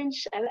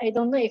 orange. I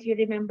don't know if you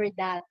remember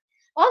that.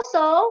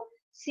 Also,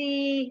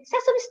 si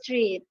Sesame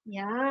Street.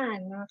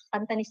 Yan,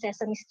 kanta ni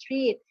Sesame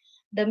Street.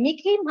 The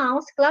Mickey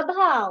Mouse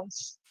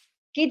Clubhouse.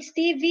 Kids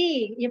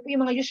TV. Yan po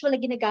yung mga usual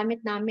na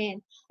ginagamit namin.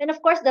 And of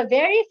course, the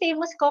very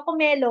famous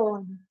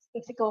Cocomelon.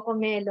 Si Coco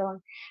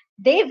Melon.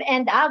 Dave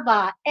and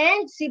Ava,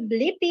 and si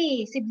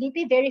Blippi. Si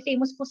Blippi, very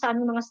famous po sa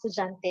aming mga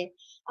estudyante.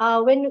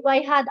 When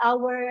I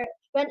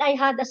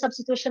had a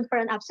substitution for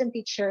an absent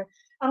teacher,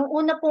 ang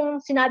una pong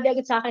sinabi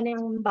agad sa akin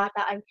ng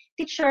bata ay,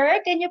 "Teacher,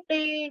 can you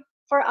play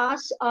for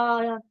us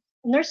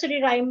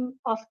nursery rhyme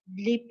of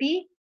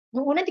Blippi?"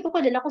 Nung una, hindi ko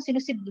kilala kung sino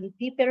si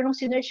Blippi, pero nung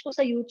sinearch ko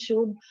sa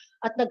YouTube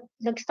at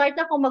nag-start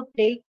na ako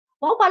mag-play,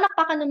 wow,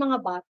 palakpakan ng mga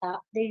bata.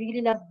 They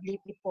really love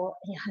Blippi po.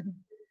 Ayan.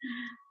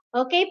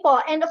 Okay po.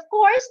 And of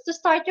course, to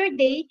start your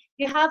day,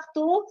 you have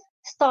to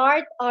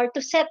start or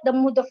to set the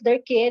mood of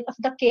the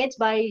kids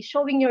by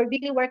showing your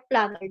weekly work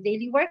plan or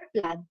daily work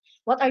plan.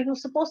 What are you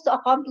supposed to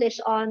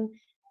accomplish on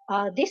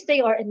this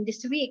day or in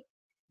this week?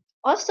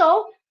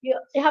 Also, you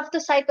have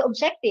to cite the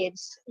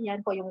objectives.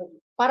 Yan po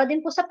yung para din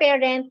po sa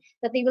parent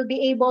that they will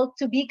be able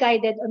to be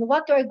guided on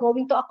what they are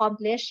going to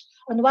accomplish,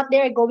 on what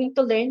they are going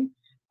to learn.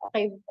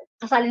 Okay,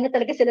 kasali na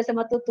talaga sila sa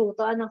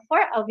matututo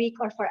for a week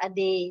or for a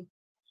day.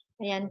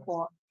 Ayan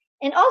po.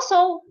 And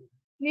also,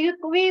 we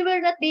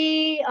will not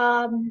be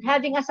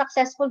having a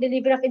successful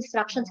delivery of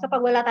instructions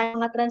kapag wala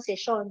tayong mga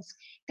transitions.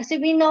 Kasi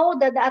we know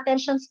that the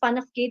attention span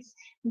of kids,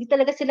 hindi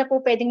talaga sila po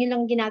pwedeng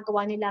nilang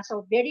ginagawa nila.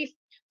 So, very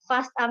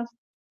fast ang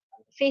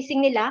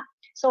facing nila.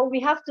 So,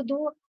 we have to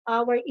do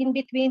our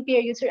in-between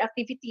periods or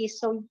activities.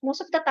 So,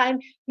 most of the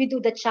time, we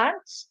do the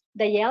chants,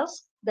 the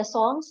yells, the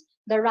songs,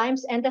 the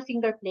rhymes, and the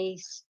finger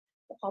plays.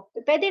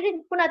 Pwede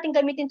rin po natin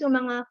gamitin itong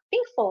mga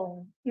ping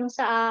pong, yung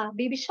sa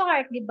Baby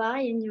Shark, di ba?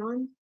 Yan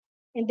yun.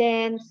 And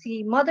then, si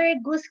Mother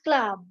Goose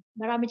Club,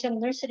 marami diyang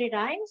nursery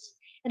rhymes.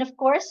 And of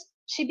course,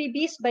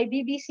 Shibibis by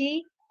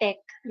BBC Tech.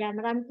 Yan,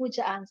 marami po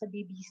dyan sa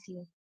BBC.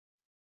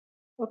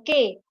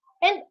 Okay.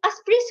 And as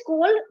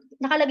preschool,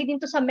 nakalagay din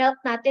to sa MELT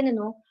natin,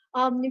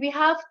 we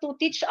have to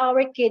teach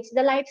our kids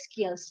the life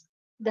skills,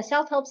 the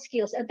self-help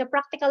skills, and the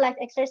practical life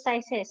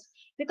exercises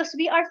because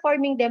we are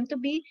forming them to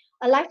be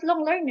a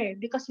lifelong learner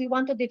because we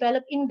want to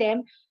develop in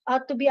them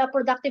to be a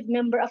productive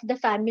member of the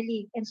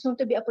family and soon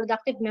to be a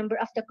productive member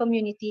of the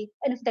community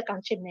and of the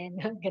countrymen.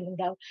 Ganun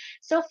daw.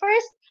 So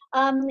first,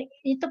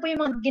 ito po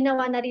yung mga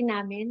ginawa na rin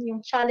namin,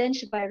 yung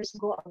challenge virus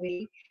go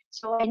away.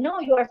 So I know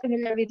you are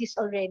familiar with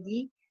this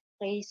already.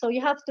 Okay, so you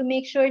have to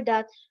make sure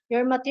that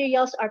your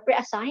materials are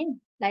pre-assigned,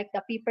 like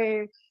the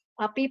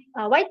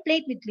white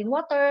plate with clean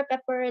water,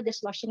 pepper,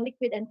 dishwashing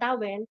liquid, and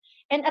towel.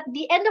 And at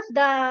the end of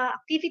the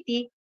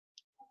activity,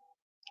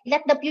 let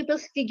the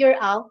pupils figure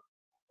out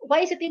why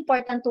is it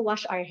important to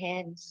wash our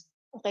hands.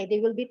 Okay, they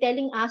will be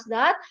telling us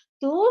that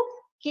to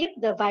keep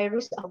the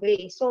virus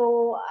away.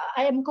 So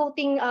I am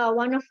quoting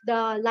one of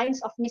the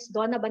lines of Miss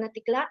Donna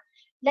Banatikla.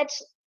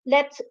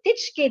 Let's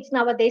teach kids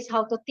nowadays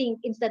how to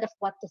think instead of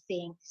what to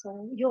think.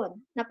 So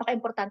yun,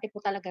 napaka-importante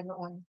po talaga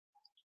noon.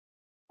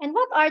 And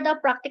what are the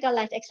practical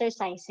life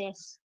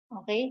exercises?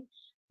 Okay,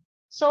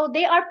 so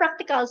they are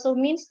practical, so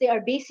means they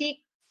are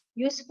basic,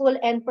 useful,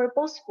 and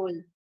purposeful.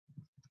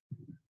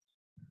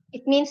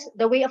 It means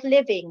the way of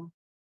living.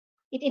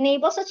 It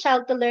enables a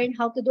child to learn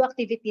how to do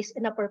activities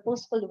in a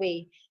purposeful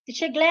way.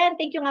 Teacher Glenn,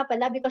 thank you nga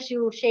pala because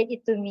you shared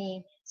it to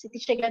me. Si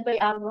Teacher Glenn po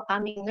yung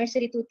aming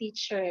nursery 2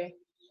 teacher.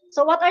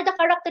 So what are the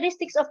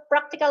characteristics of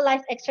practical life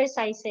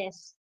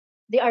exercises?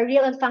 They are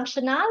real and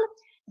functional.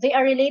 They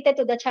are related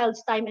to the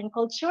child's time and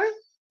culture.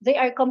 They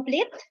are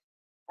complete,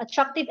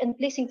 attractive, and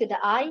pleasing to the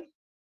eye.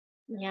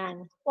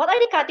 Yan. What are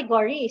the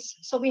categories?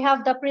 So we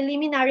have the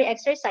preliminary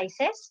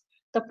exercises,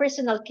 the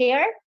personal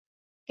care,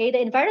 okay, the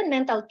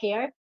environmental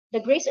care, the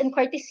grace and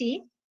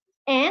courtesy,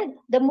 and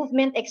the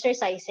movement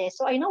exercises.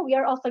 So I know we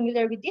are all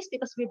familiar with this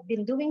because we've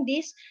been doing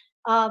this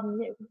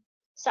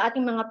sa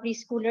ating mga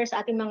preschoolers,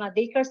 sa ating mga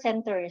daycare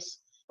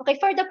centers. Okay,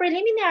 for the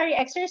preliminary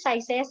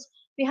exercises,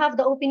 we have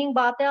the opening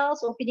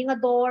bottles, opening a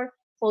door,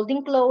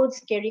 folding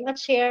clothes, carrying a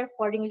chair,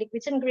 pouring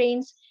liquids and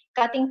grains,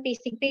 cutting,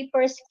 pasting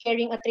papers,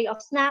 carrying a tray of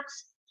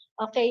snacks.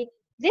 Okay,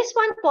 this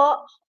one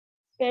po,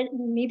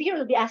 maybe you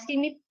will be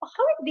asking me,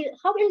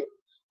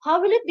 how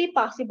will it be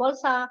possible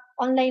sa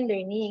online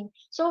learning?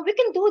 So we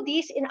can do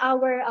this in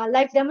our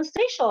live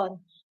demonstration.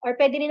 Or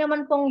pwede rin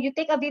naman pong you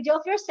take a video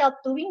of yourself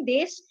doing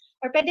this,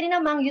 or pwede rin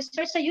naman you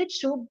search sa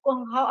YouTube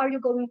kung how are you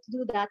going to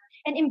do that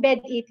and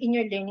embed it in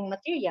your learning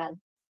material.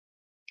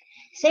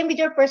 Same with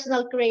your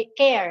personal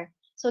care.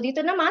 So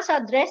dito naman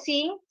sa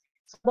dressing,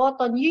 sa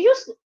button, you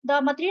use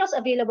the materials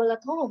available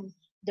at home.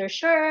 Their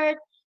shirt,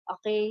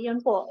 okay,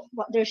 yun po.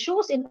 Their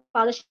shoes in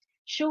polished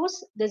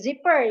shoes, the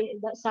zipper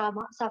sa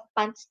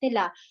pants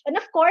nila. And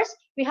of course,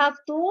 we have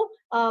to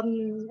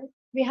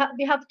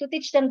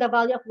teach them the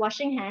value of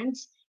washing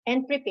hands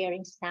and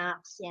preparing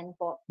snacks. Yan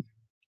po.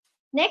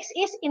 Next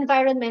is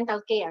environmental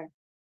care.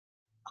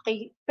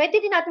 Okay,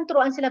 pwede din natin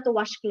turuan sila to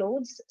wash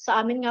clothes. Sa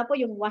amin nga po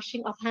yung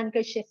washing of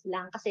handkerchief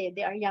lang kasi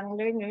they are young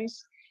learners.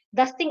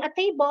 Dusting a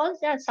table,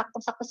 yan,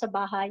 sakto-sakto sa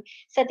bahay.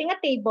 Setting a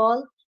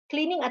table,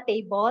 cleaning a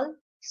table,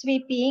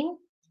 sweeping,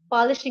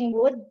 polishing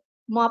wood,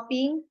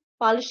 mopping,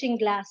 polishing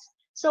glass.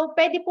 So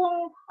pwede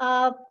pong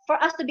for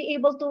us to be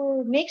able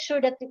to make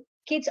sure that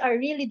kids are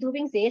really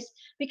doing this,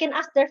 we can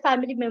ask their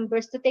family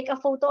members to take a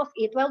photo of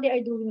it while they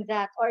are doing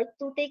that, or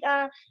to take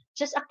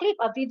just a clip,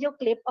 a video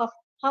clip of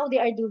how they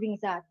are doing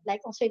that, like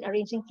also in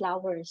arranging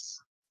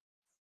flowers.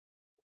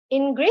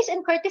 In grace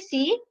and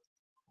courtesy,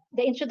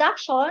 the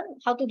introduction,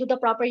 how to do the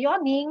proper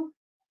yawning,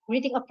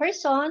 greeting a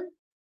person,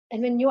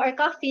 and when you are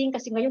coughing,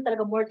 kasi ngayon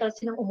talaga mortal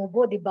sinang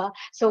umubo, di ba?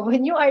 So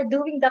when you are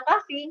doing the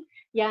coughing,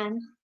 yan,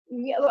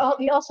 we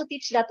also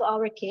teach that to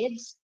our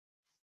kids.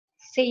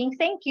 Saying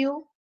thank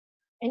you,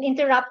 and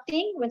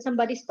interrupting when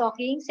somebody's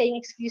talking, saying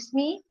excuse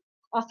me,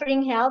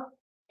 offering help,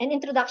 and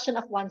introduction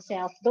of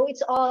oneself. Though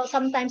it's all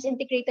sometimes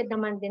integrated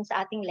naman din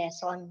sa ating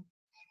lesson.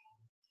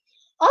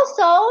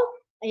 Also,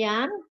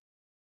 ayan,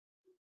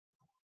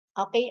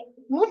 okay,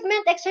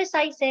 movement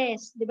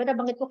exercises. Di ba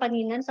nabanggit ko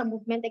kanina sa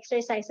movement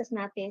exercises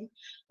natin,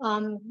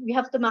 we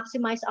have to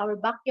maximize our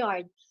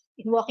backyard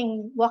in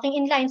walking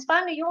in lines.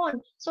 Paano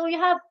yun? So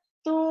you have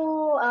to,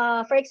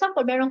 for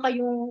example, meron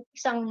kayong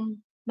isang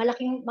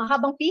malaking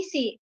mahabang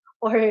PC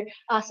or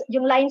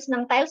yung lines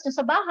ng tiles nyo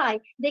sa bahay.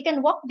 They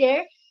can walk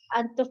there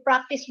and to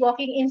practice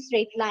walking in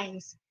straight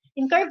lines.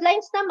 In curved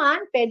lines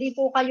naman, pwede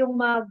po kayong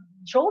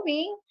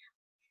mag-drawing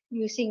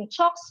using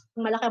chalks,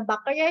 malaking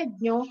backyard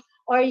nyo,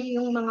 or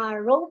yung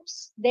mga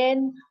ropes,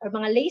 then, or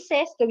mga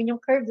laces, gawin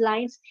yung curved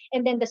lines,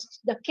 and then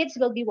the kids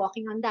will be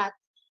walking on that.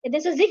 And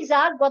then sa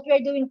zigzag, what we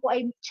are doing po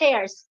ay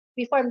chairs.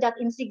 We form that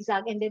in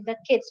zigzag, and then the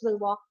kids will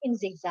walk in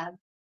zigzag.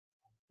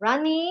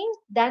 Running,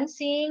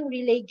 dancing,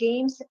 relay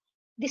games,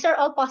 these are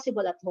all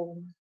possible at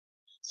home.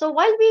 So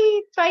while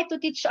we try to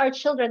teach our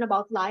children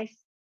about life,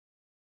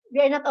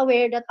 we are not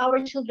aware that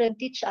our children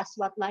teach us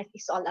what life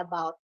is all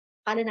about.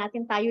 Kala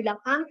natin tayo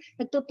lang ang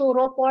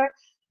nagtuturo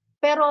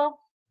pero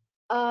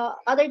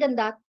other than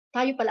that,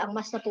 tayo pala ang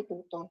mas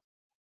natututo.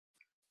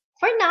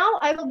 For now,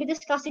 I will be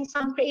discussing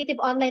some creative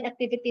online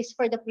activities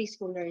for the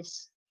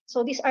preschoolers.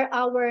 So these are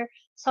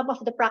some of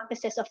the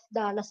practices of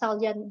the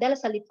Lasallian de la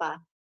Salipa.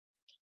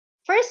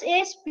 First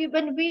is,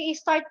 when we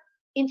start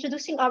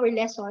introducing our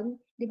lesson,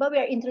 di ba, we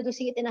are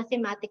introducing it in a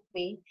thematic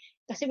way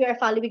kasi we are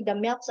following the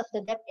melts of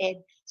the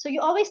DepEd. So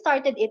you always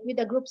started it with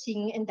a group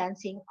singing and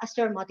dancing as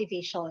your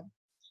motivation.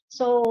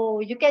 So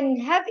you can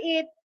have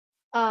it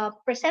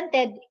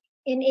presented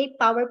in a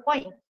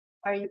PowerPoint,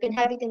 or you can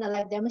have it in a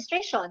live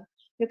demonstration.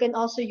 You can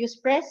also use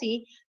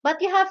Prezi, but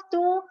you have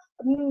to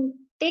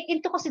take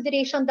into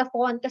consideration the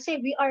font kasi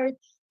we are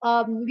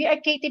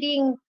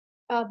catering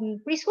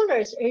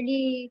preschoolers,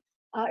 early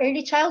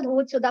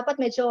childhood, so dapat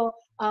medyo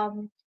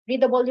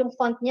readable yung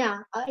font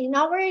niya. In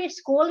our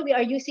school, we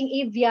are using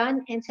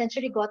Avian and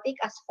Century Gothic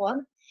as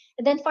font.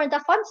 And then for the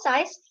font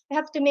size, we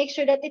have to make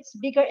sure that it's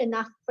bigger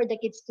enough for the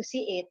kids to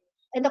see it.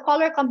 And the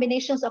color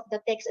combinations of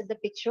the text and the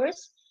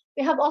pictures,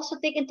 we have also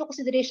taken into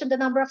consideration the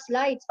number of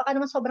slides. Baka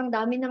naman sobrang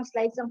dami ng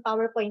slides ng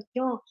PowerPoint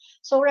nyo.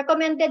 So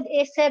recommended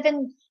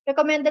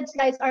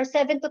slides are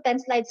 7 to 10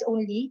 slides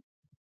only.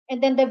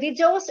 And then the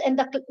videos and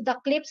the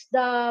clips,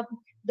 the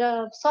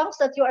songs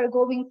that you are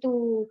going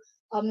to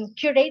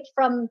curate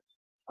from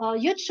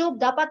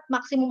YouTube, dapat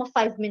maximum of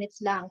 5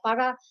 minutes lang.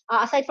 Para,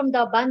 aside from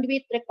the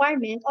bandwidth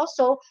requirement,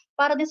 also,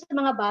 para din sa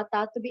mga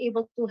bata to be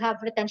able to have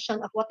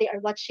retention of what they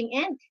are watching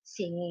and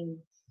singing.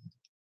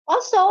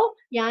 Also,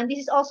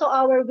 this is also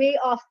our way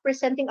of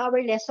presenting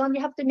our lesson.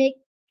 You have to make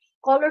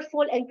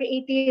colorful and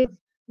creative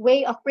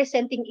way of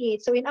presenting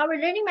it. So in our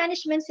learning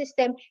management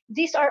system,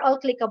 these are all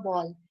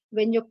clickable.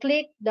 When you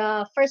click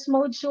the first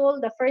module,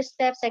 the first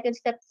step, second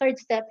step, third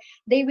step,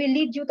 they will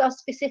lead you to a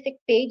specific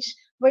page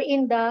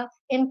wherein the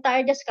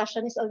entire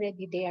discussion is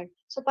already there.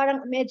 So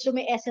parang medyo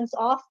may essence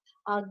of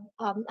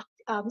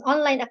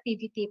online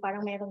activity,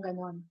 parang merong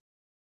ganon.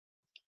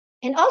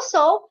 And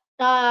also,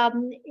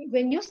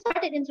 when you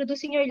started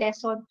introducing your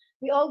lesson,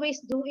 we always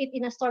do it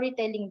in a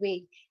storytelling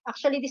way.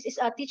 Actually, this is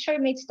a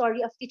teacher-made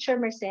story of Teacher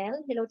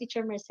Marcel. Hello,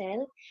 Teacher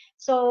Marcel.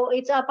 So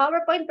it's a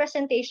PowerPoint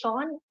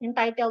presentation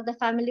entitled The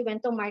Family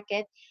Went to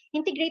Market,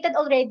 integrated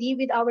already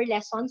with our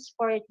lessons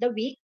for the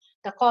week,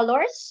 the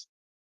colors,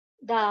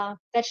 the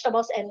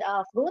vegetables and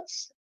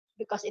fruits,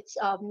 because it's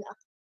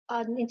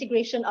an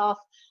integration of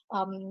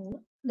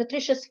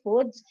nutritious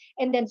foods,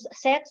 and then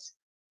sets,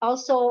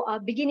 also a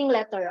beginning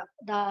letter,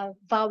 the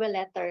vowel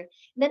letter.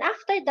 Then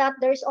after that,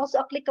 there's also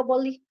a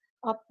clickable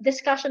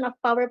discussion of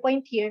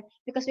PowerPoint here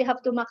because we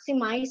have to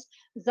maximize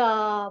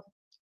the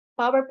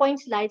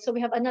PowerPoint slides. So we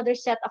have another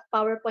set of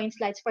PowerPoint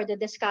slides for the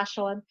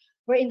discussion,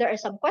 wherein there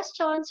are some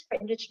questions for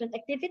enrichment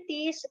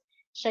activities,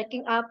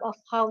 checking up of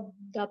how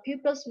the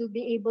pupils will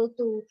be able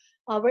to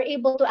were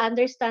able to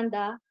understand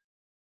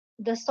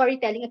the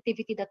storytelling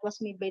activity that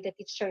was made by the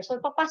teacher. So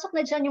papasok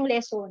na dyan yung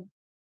lesson.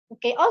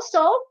 Okay,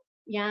 also,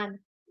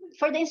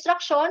 for the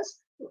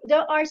instructions,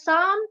 there are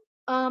some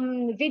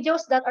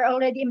videos that are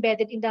already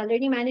embedded in the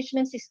learning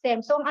management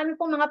system. So ang aming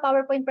pong mga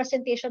PowerPoint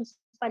presentations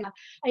pala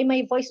ay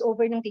may voice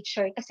over ng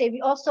teacher kasi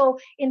we also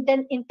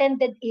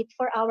intended it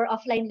for our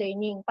offline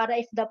learning para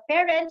if the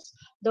parents,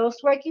 those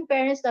working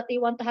parents that they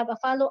want to have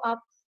a follow-up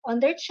on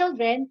their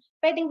children,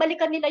 pwedeng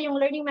balikan nila yung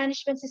learning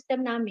management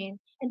system namin,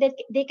 and then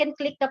they can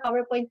click the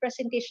PowerPoint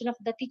presentation of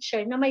the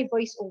teacher na may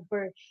voice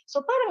over.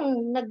 So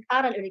parang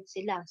nag-aral ulit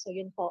sila. So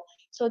yun po.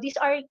 So these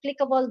are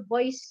clickable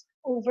voice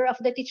over of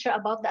the teacher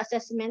about the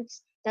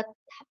assessments that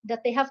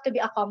they have to be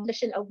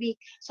accomplished in a week.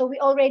 So we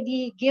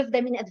already give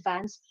them in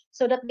advance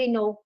so that they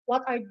know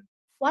what are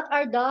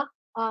the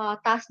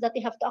tasks that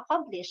they have to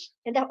accomplish.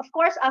 And then, of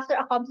course, after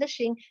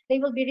accomplishing, they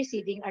will be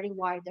receiving a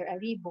reward or a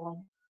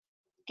ribbon.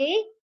 Okay?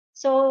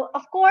 So,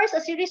 of course,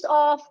 a series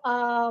of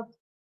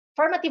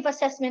formative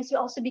assessments will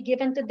also be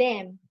given to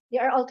them. They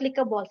are all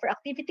clickable for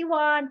activity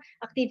 1,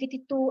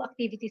 activity 2,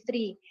 activity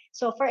 3.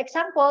 So for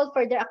example,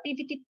 for their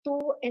activity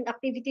 2 and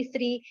activity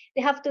 3,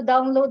 they have to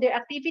download their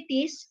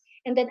activities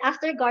and then ask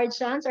their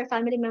guardians or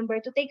family member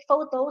to take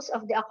photos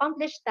of the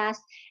accomplished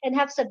task and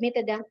have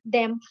submitted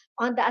them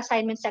on the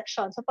assignment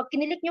section. So pag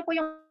kinilik nyo po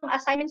yung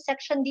assignment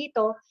section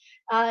dito,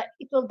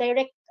 it will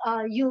direct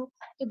you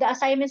to the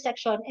assignment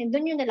section and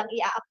dun nyo na lang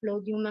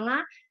i-upload yung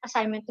mga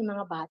assignment ng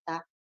mga bata.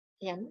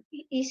 Yan.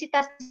 Easy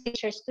task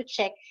teachers to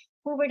check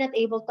who were not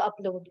able to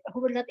upload,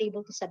 who were not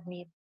able to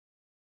submit.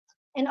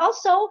 And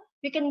also,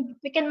 we can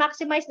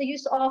maximize the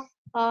use of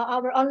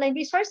our online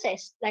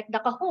resources like the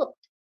Kahoot,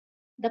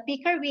 the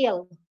Picker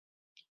Wheel,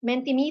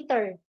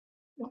 Mentimeter,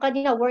 yung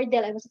kanina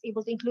Wordle, I was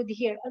able to include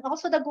here, and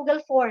also the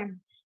Google Form.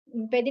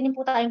 Pwede din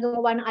po tayong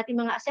gumawa ng ating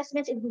mga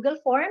assessments in Google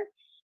Form,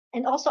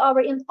 and also our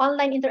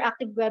online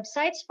interactive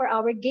websites for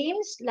our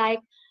games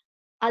like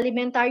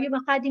Alimentarium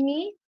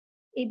Academy,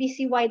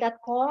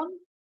 abcy.com,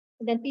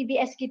 and then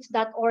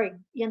pbskids.org.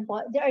 Yan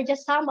po. There are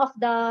just some of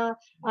the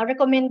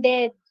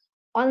recommended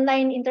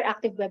online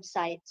interactive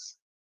websites.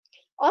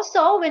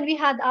 Also, when we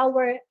had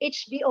our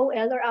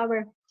HBOL or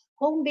our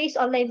home-based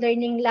online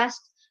learning this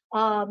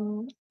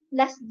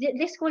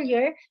school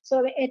year,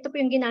 so ito po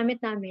yung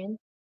ginamit namin.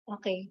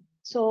 Okay.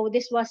 So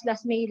this was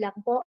last May lang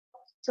po.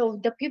 So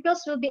the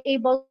pupils will be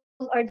able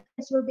or the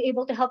parents will be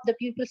able to help the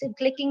pupils in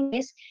clicking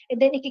this and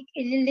then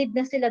i-lead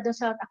na sila dun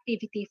sa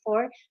activity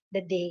for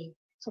the day.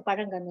 So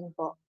parang ganun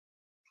po.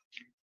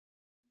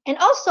 And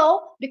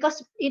also,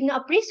 because in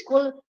a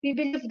preschool, we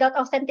believe that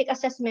authentic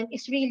assessment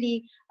is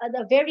really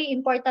a very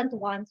important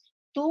one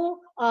to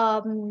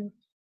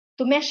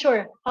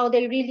measure how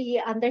they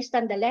really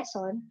understand the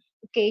lesson.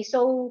 Okay,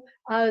 so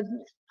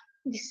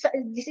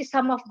this is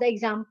some of the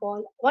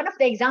one of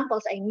the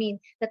examples, I mean,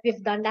 that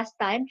we've done last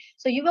time.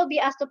 So you will be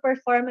asked to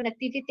perform an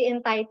activity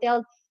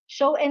entitled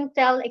Show and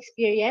Tell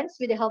Experience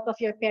with the help of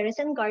your parents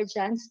and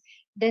guardians.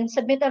 Then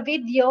submit a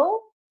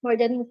video, more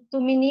than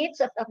 2 minutes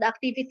of the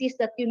activities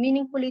that you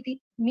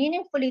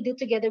meaningfully do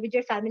together with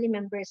your family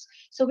members.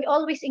 So we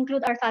always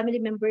include our family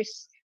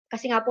members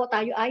kasi nga po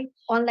tayo ay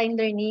online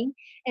learning.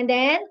 And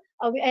then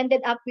we ended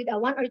up with a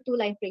 1 or 2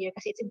 line prayer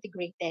kasi it's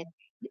integrated.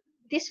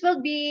 This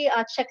will be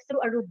checked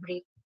through a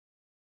rubric.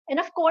 And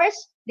of course,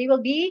 they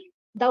will be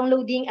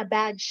downloading a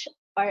badge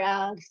or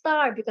a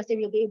star because they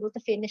will be able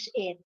to finish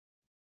it.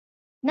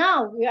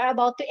 Now, we are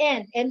about to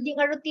end. Ending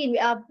a routine,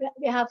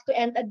 we have to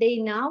end a day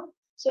now.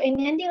 So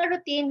in ending a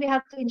routine, we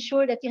have to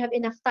ensure that you have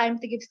enough time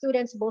to give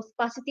students both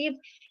positive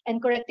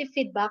and corrective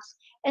feedbacks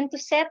and to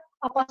set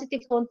a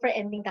positive tone for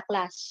ending the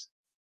class.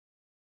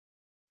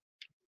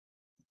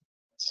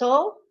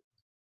 So,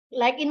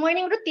 like in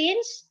morning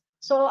routines,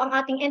 so ang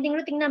ating ending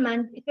routine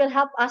naman, it will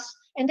help us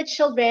and the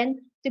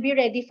children to be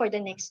ready for the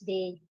next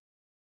day.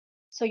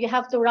 So you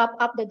have to wrap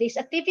up the day's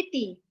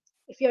activity.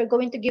 If you're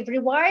going to give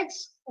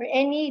rewards or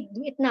any,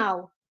 do it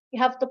now.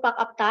 You have to pack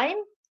up time,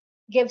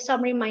 give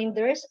some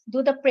reminders,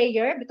 do the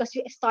prayer because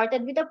you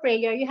started with a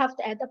prayer. You have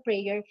to add a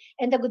prayer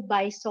and the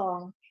goodbye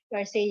song. You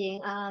are saying,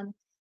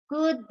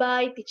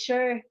 goodbye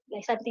teacher,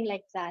 like something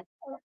like that.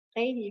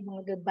 Okay, yung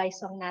mga goodbye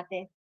song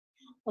natin.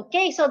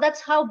 Okay, so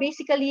that's how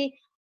basically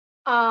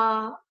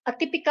a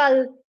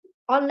typical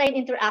online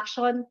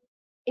interaction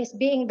is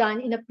being done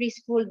in a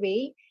preschool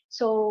way.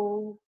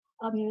 So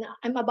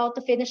I'm about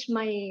to finish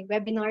my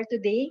webinar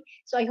today.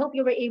 So I hope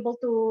you were able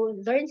to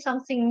learn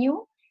something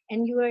new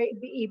and you will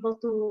be able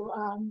to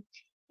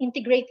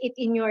integrate it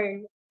in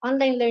your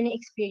online learning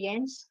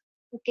experience.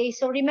 Okay,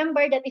 so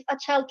remember that if a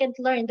child can't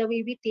learn the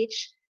way we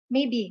teach,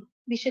 maybe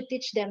we should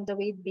teach them the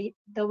way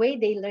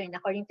they learn,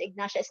 according to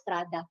Ignacia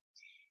Estrada.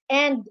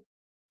 And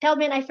Tell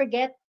Me and I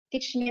Forget,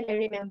 Teach Me and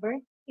I Remember,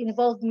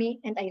 Involve Me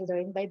and I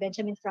Learn by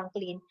Benjamin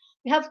Franklin.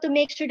 We have to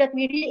make sure that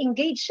we really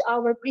engage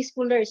our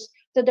preschoolers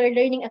to their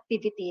learning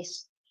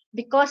activities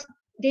because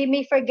they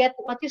may forget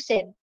what you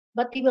said,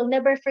 but they will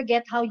never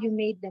forget how you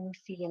made them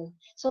feel.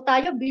 So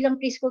tayo bilang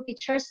preschool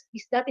teachers,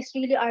 that is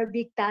really our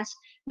big task.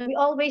 We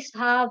always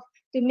have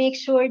to make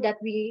sure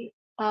that we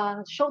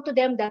show to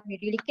them that we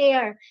really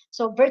care.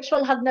 So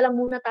virtual hug na lang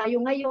muna tayo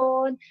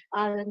ngayon,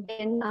 and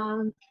then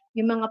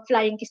yung mga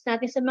flying kiss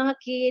natin sa mga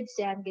kids,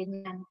 yan,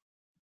 ganyan.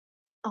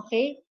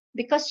 Okay?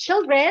 Because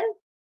children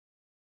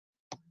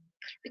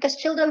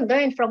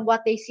learn from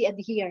what they see and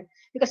hear.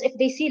 Because if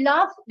they see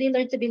love, they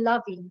learn to be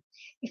loving.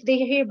 If they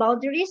hear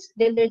boundaries,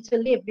 they learn to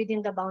live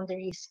within the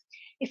boundaries.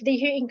 If they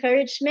hear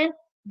encouragement,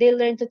 they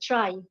learn to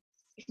try.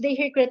 If they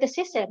hear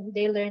criticism,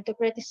 they learn to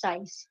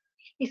criticize.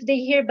 If they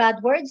hear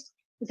bad words,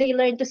 they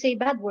learn to say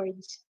bad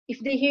words.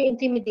 If they hear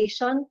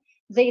intimidation,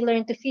 they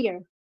learn to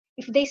fear.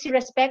 If they see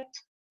respect,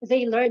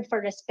 they learn for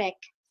respect.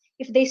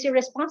 If they see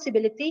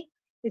responsibility,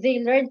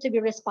 they learn to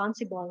be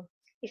responsible.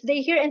 If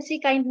they hear and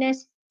see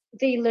kindness,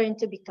 they learn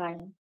to be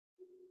kind.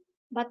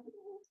 But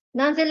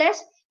nonetheless,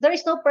 there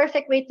is no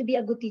perfect way to be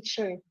a good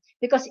teacher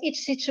because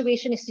each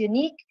situation is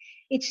unique.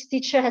 Each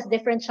teacher has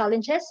different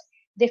challenges,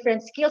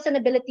 different skills and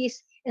abilities,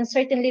 and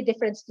certainly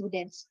different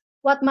students.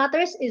 What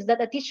matters is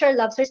that a teacher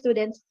loves her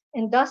students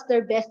and does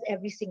their best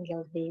every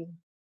single day.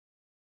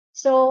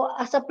 So,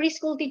 as a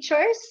preschool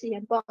teachers,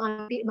 yan po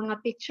ang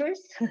mga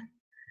pictures.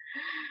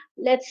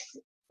 Let's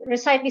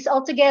recite this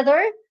all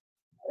together.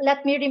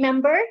 Let me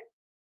remember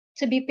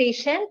to be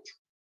patient,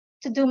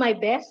 to do my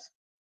best,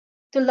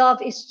 to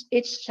love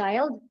each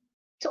child,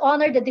 to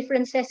honor the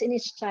differences in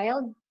each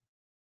child,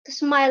 to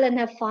smile and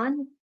have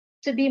fun,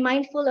 to be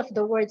mindful of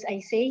the words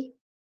I say,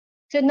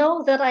 to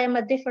know that I am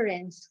a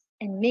difference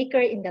and maker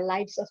in the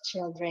lives of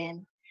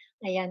children.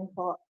 Ayan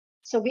po.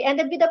 So we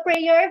ended with a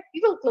prayer.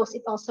 We will close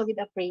it also with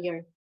a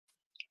prayer.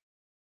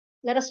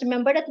 Let us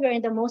remember that we are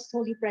in the most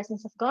holy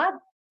presence of God.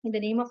 In the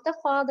name of the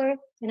Father,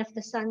 and of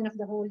the Son, and of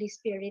the Holy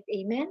Spirit.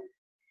 Amen.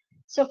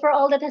 So for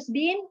all that has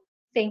been,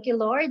 thank you,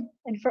 Lord.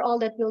 And for all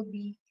that will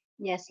be,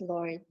 yes,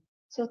 Lord.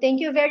 So thank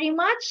you very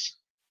much.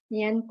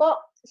 Yan po.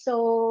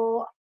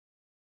 So,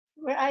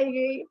 where are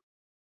you?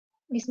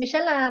 Miss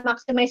Michelle,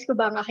 maximize ko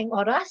ba ang aking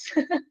oras?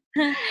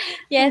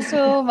 Yes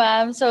po,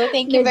 ma'am. So,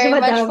 thank you Medyo very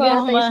much madami po, ata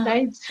yung ma'am.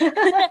 slides.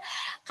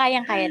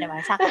 Kayang-kaya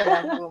naman. Sakto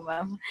lang po,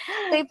 ma'am.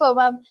 Okay po,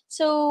 ma'am.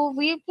 So,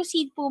 we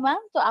proceed po,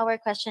 ma'am, to our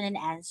question and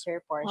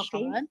answer Okay.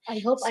 portion. I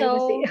hope I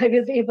So,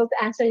 will be able to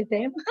answer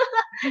them.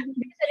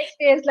 Based on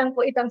experience lang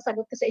po itong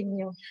sagot ko sa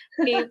inyo.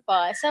 okay po.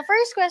 So,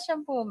 first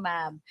question po,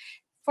 ma'am.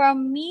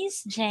 From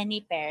Miss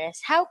Jenny Perez,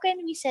 how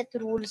can we set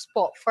rules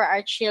po for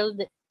our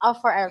child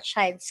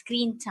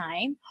screen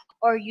time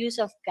or use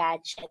of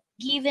gadget,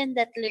 given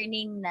that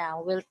learning now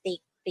will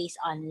take place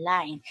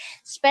online,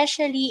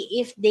 especially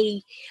if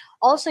they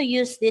also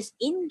use this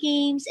in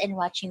games and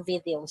watching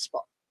videos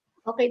po?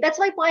 Okay, that's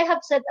why po I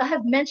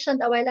have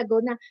mentioned a while ago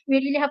na we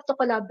really have to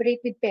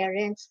collaborate with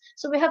parents.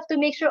 So we have to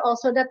make sure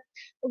also that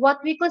what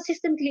we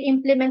consistently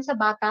implement sa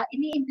bata,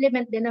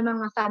 ini-implement din ng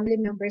mga family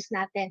members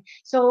natin.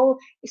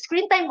 So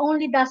screen time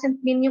only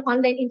doesn't mean yung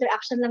online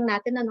interaction lang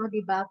natin, ano,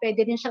 'di ba?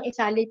 Pwede din siyang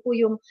isali po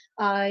yung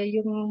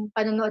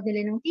panonood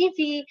nila ng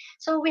TV.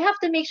 So we have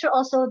to make sure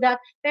also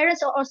that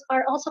parents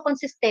are also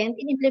consistent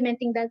in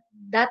implementing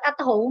that at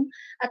home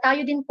at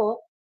tayo din po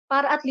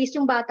para at least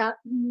yung bata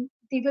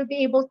they will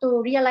be able to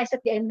realize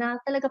at the end na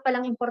talaga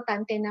palang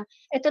importante na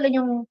ito lang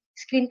yung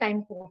screen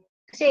time ko.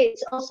 Kasi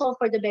it's also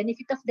for the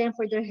benefit of them,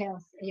 for their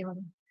health.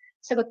 Ayun.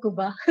 Sagot ko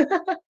ba?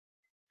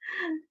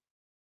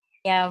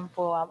 Yan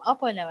po, ma'am.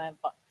 Opo naman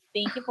po.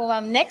 Thank you po,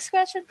 ma'am. Next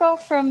question po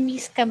from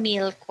Miss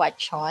Camille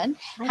Quachon.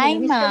 Hi,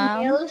 Miss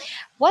ma'am. Camille.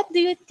 What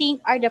do you think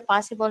are the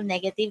possible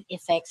negative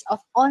effects of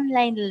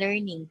online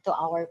learning to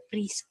our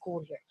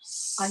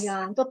preschoolers?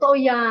 Ayan, totoo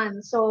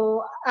yan.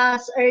 So,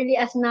 as early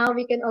as now,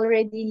 we can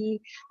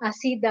already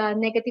see the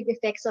negative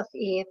effects of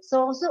it.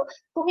 So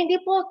kung hindi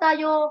po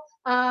tayo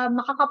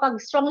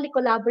makakapag-strongly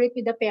collaborate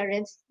with the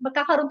parents,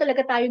 magkakaroon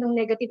talaga tayo ng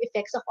negative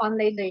effects of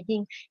online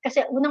learning.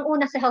 Kasi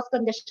unang-una sa health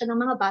condition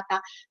ng mga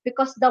bata,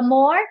 because the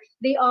more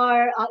they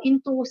are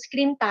into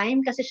screen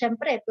time, kasi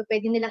syempre,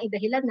 pwede nilang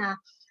idahilan na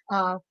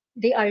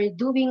they are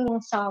doing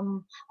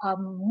some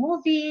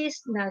movies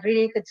na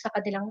related sa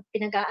kanilang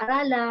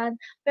pinag-aaralan.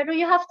 Pero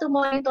you have to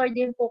monitor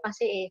din po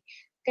kasi eh.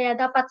 Kaya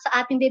dapat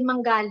sa atin din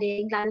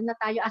manggaling, lalo na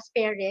tayo as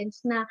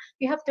parents, na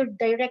we have to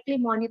directly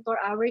monitor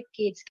our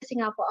kids kasi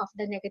nga po of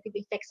the negative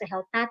effects sa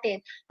health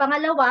natin.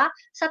 Pangalawa,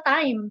 sa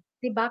time,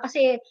 'di ba?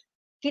 Kasi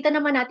kita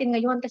naman natin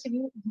ngayon kasi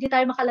hindi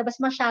tayo makalabas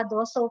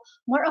masyado. So,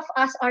 more of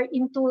us are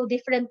into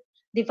different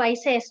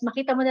devices.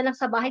 Makita mo na lang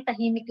sa bahay,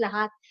 tahimik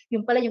lahat.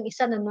 Yung pala, yung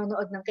isa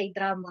nanonood ng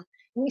K-drama.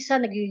 Yung isa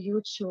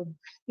nag-YouTube.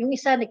 Yung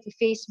isa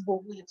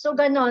nag-Facebook. So,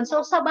 ganon.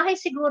 So, sa bahay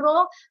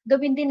siguro,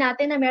 gawin din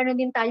natin na meron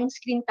din tayong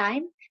screen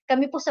time.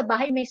 Kami po sa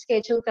bahay, may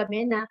schedule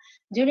kami na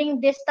during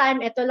this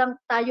time, ito lang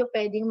tayo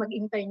pwedeng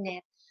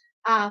mag-internet.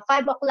 5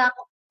 o'clock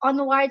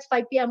onwards,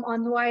 5 p.m.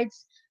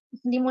 onwards,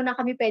 hindi muna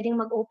kami pwedeng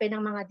mag-open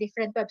ng mga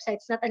different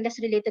websites not unless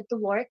related to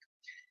work.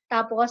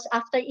 Tapos,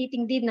 after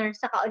eating dinner,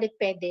 saka ulit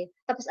pwede.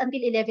 Tapos,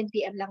 until 11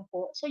 p.m. lang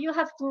po. So, you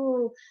have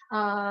to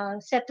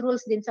set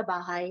rules din sa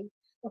bahay.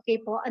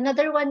 Okay po.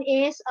 Another one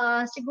is,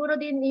 siguro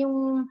din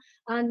yung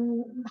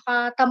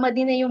nakatama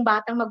din na yung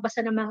batang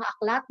magbasa ng mga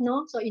aklat,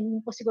 no? So,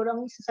 yun po siguro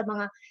ang isa sa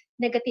mga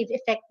negative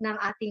effect ng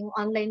ating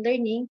online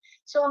learning.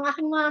 So, ang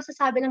aking mga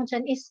sasabi lang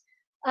dyan is,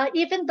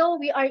 even though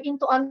we are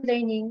into online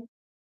learning,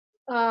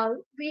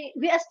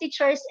 we as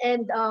teachers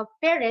and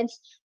parents,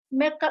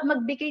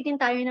 magbigay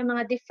din tayo ng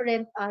mga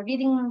different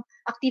reading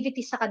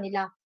activities sa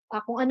kanila.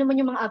 Kung ano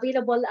man yung mga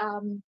available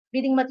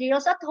reading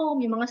materials at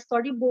home, yung mga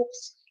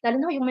storybooks, lalo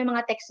na yung may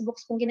mga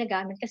textbooks kung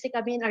ginagamit. Kasi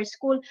kami in our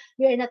school,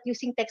 we are not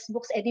using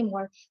textbooks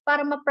anymore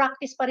para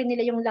ma-practice pa rin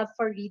nila yung love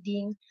for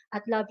reading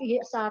at love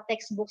sa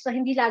textbooks na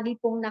hindi lagi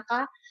pong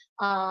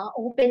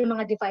naka-open yung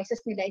mga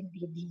devices nila in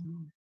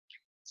reading.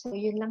 So,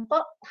 yun lang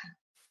po.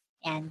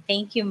 And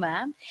thank you,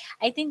 ma'am.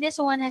 I think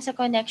this one has a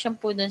connection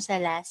po dun sa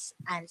last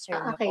answer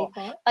niyo Okay po.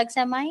 po.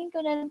 Pagsamahin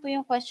ko na lang po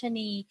yung question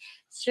ni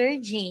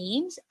Sir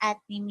James at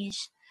ni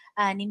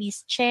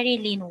Miss Cherry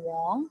Lynn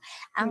Wong.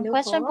 Ang Hello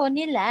question po. po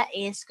nila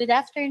is, good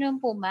afternoon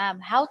po, ma'am.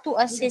 How to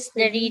Good assist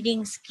the afternoon.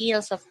 reading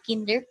skills of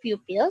kinder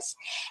pupils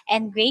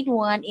and grade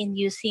 1 in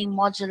using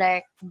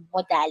modular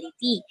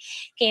modality?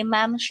 Kay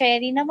Ma'am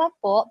Cherry naman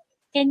po,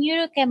 can you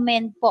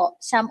recommend po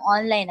some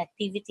online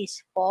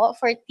activities po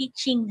for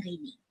teaching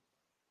reading?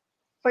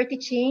 For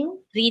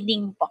teaching?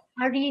 Reading po.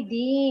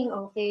 Reading.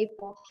 Okay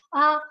po.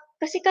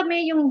 Kasi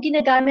kami yung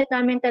ginagamit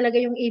namin talaga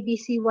yung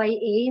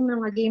ABCYA,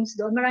 mga games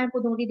doon. Marami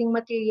po doon reading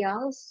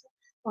materials.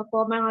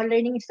 Opo, mga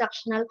learning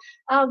instructional.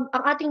 Ang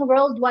ating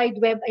World Wide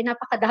Web ay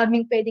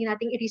napakadaming pwedeng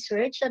nating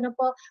i-research. Ano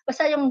po,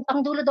 basta yung, ang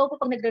dulo daw po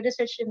pag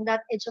nagre-research yung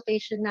that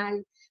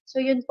educational.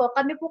 So yun po,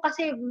 kami po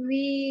kasi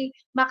we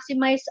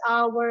maximize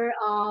our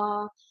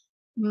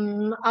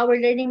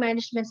learning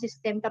management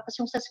system. Tapos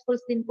yung sa schools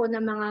din po na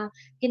mga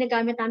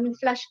ginagamit namin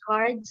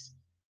flashcards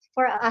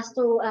for us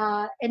to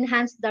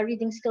enhance the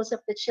reading skills of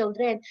the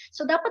children.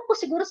 So dapat po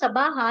siguro sa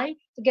bahay,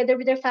 together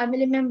with their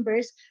family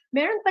members,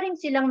 meron pa rin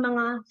silang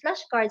mga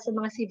flashcards sa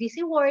mga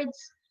CVC words,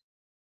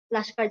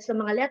 flashcards sa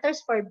mga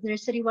letters for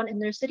nursery 1 and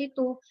nursery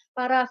 2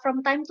 para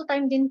from time to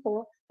time din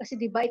po kasi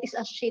 'di ba it is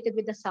associated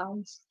with the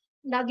sounds.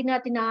 Lagi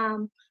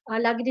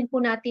din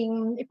po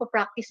nating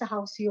ipo-practice sa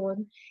house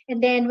 'yon. And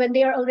then when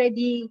they are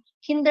already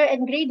kinder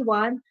and grade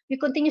 1, we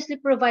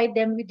continuously provide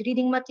them with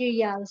reading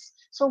materials.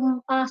 So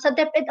sa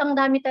DepEd ang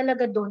dami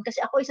talaga doon kasi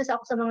ako sa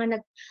mga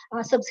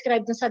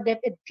nag-subscribe dun sa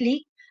DepEd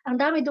Click.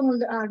 Ang dami dong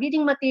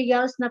reading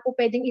materials na po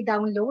pwedeng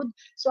i-download.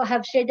 So I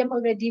have shared them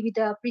already with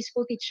the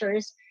preschool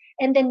teachers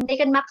and then they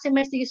can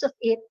maximize the use of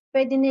it.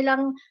 Pwede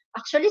nilang,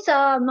 actually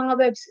sa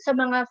mga sa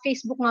mga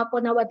Facebook nga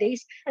po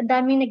nowadays, ang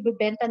daming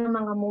nagbebenta ng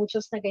mga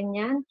modules na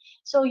ganyan.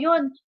 So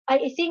yun,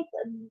 I think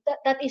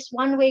that is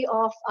one way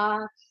of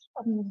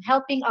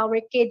helping our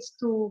kids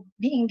to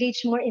be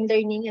engaged more in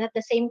learning and at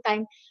the same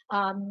time,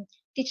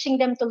 teaching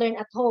them to learn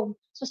at home.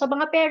 So sa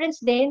mga parents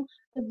din,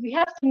 we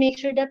have to make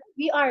sure that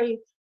we are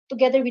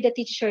together with the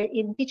teacher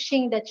in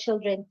teaching the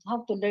children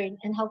how to learn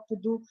and how to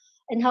do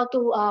and how to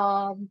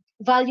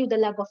value the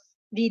love of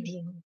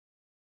reading.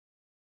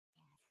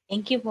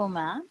 Thank you po,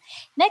 ma'am.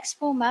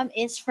 Next po, ma'am,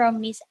 is from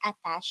Miss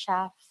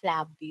Atasha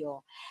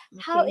Flavio.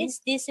 How Okay?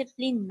 is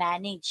discipline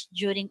managed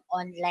during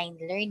online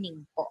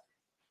learning po?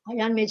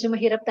 Ayan, medyo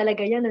mahirap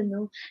talaga yan,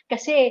 ano?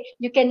 Kasi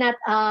you cannot,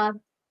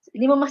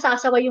 hindi mo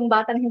masasawa yung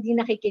batang hindi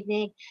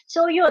nakikinig.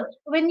 So yun,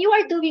 when you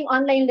are doing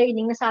online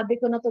learning, nasabi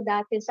ko na to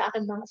dati sa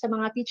akin sa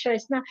mga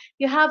teachers na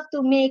you have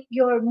to make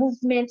your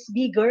movements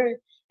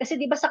bigger. Kasi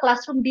di ba sa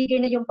classroom,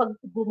 bigger na yung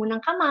pagbuo mo ng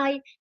kamay,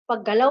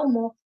 paggalaw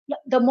mo,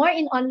 the more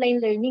in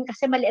online learning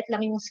kasi maliit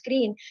lang yung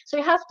screen. So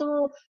you have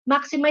to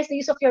maximize the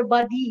use of your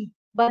body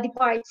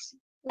parts.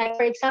 Like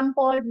for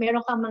example,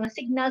 meron kang mga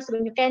signals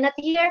when you cannot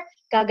hear,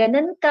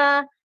 gaganan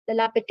ka,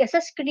 lalapit ka sa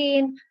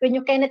screen. When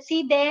you cannot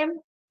see them,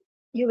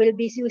 you will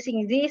be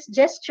using these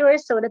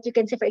gestures so that you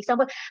can say, for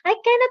example, I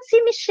cannot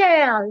see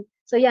Michelle.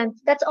 So yan,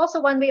 that's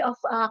also one way of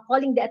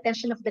calling the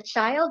attention of the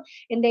child.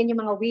 And then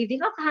yung mga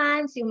waving of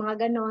hands, yung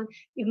mga ganon,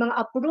 yung mga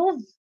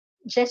approved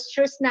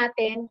gestures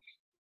natin,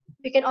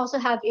 we can also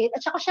have it.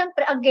 At saka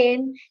syempre,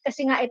 again,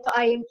 kasi nga ito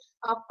ay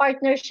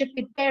partnership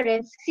with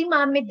parents, si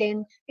mami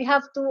din, we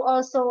have to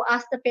also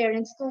ask the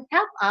parents to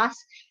help us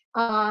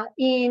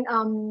in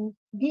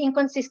being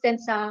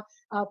consistent sa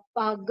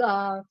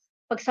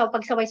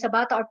pagsaway sa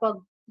bata or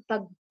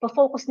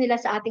pag-focus nila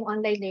sa ating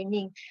online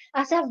learning.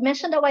 As I've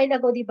mentioned a while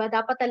ago, di ba,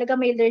 dapat talaga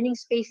may learning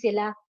space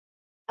sila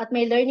at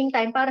may learning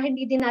time para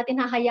hindi din natin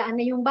hahayaan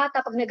na yung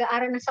bata pag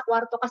nag-aaral na sa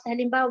kwarto kasi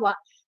halimbawa,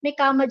 may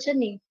kama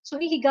dyan eh.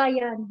 So, hihiga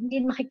yan.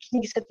 Hindi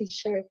makikinig sa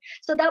teacher.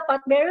 So,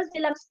 dapat meron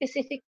silang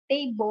specific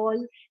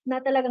table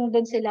na talagang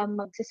doon sila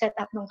mag-set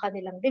up ng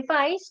kanilang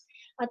device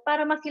at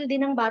para ma-feel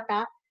din ng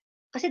bata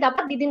kasi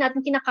dapat di din natin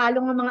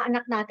kinakalong ng mga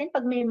anak natin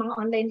pag may mga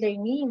online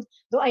learning.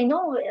 Though I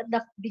know at the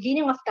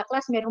beginning of the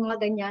class merong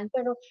mga ganyan,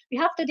 pero we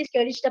have to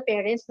discourage the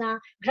parents na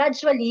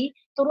gradually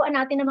turuan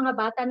natin ng mga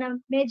bata na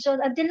medyo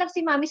andyan lang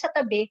si mami sa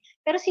tabi,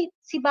 pero si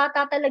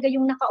bata talaga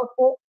yung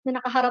nakaupo na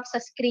nakaharap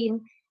sa screen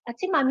at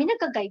si mami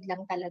nagka-guide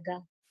lang talaga.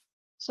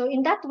 So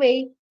in that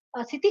way,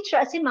 si teacher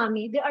at si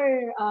mami, they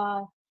are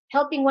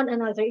helping one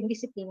another in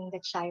disciplining the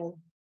child.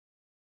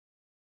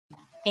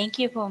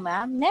 Thank you po,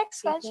 ma'am. Next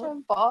Okay po. question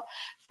po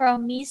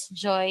from Miss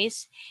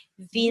Joyce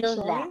Villa.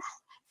 Joyce?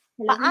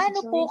 Hello, Miss Paano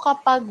po Joyce.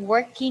 kapag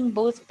working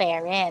both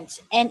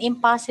parents and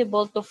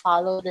impossible to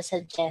follow the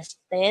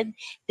suggested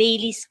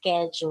daily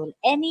schedule?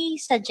 Any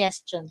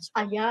suggestions?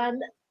 Ayan.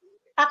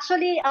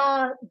 Actually,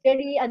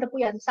 very ano po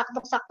yan,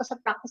 saktong-sakto sa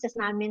practices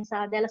namin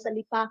sa De La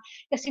Salipa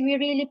kasi we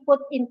really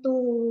put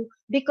into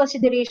big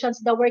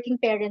considerations the working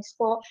parents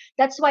po.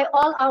 That's why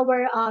all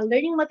our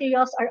learning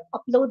materials are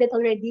uploaded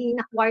already in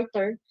a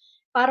quarter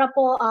para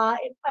po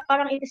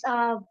parang it is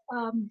a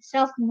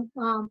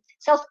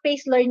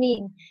self-paced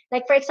learning.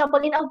 Like for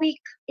example, in a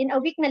week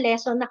na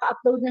lesson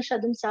naka-upload na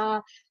siya dun sa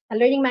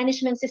learning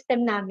management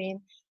system namin.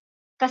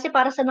 Kasi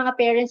para sa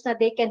mga parents na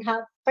they can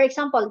have, for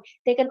example,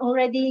 they can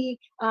already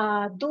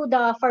do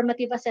the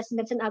formative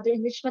assessments and other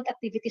enrichment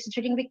activities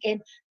during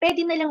weekend,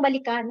 pwede na lang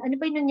balikan. Ano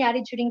ba yung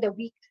nangyari during the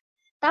week?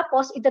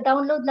 Tapos,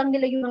 ida-download lang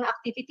nila yung mga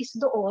activities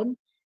doon.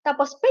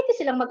 Tapos, pwede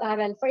silang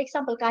mag-aral. For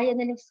example, kaya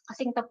na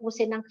kasing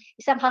tapusin ng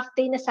isang half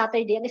day na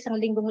Saturday ang isang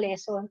linggong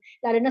lesson.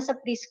 Lalo na sa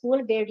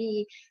preschool,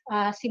 very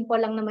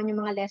simple lang naman yung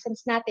mga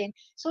lessons natin.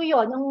 So,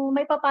 yun, ang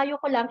may papayo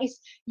ko lang is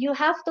you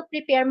have to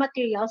prepare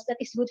materials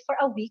that is good for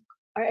a week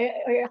or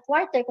a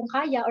quarter kung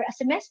kaya or a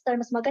semester,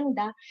 mas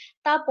maganda.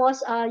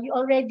 Tapos, you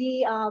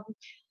already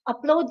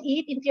upload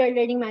it into your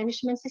learning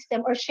management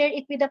system or share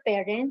it with the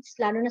parents,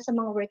 lalo na sa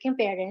mga working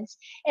parents.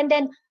 And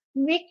then,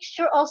 make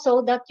sure also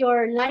that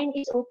your line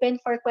is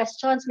open for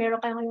questions. Meron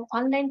kayong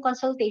online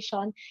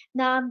consultation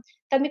na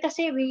kami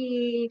kasi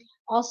we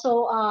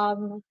also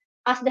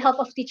ask the help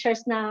of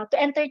teachers na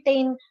to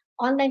entertain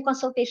online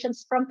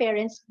consultations from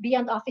parents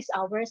beyond office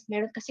hours.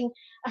 Meron kasing,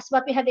 as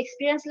what we have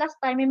experienced last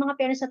time, may mga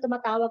parents na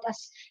tumatawag as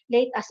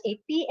late as 8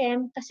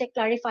 p.m. kasi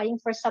clarifying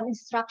for some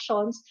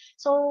instructions.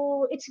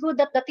 So it's good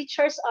that the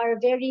teachers are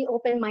very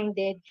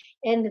open-minded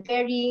and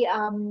very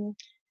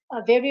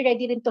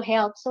ready rin to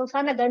help. So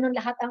sana ganun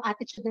lahat ang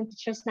attitude ng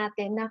teachers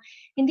natin na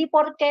hindi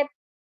porket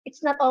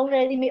it's not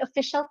already may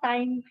official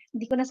time,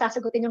 hindi ko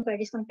nasasagutin yung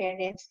queries ng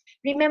parents.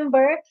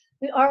 Remember,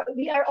 we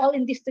are all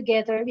in this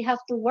together. We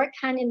have to work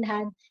hand in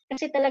hand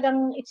kasi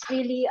talagang it's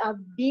really a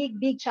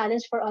big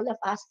challenge for all of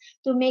us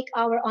to make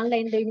our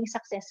online learning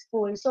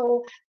successful.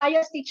 So,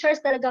 tayo as teachers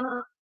talagang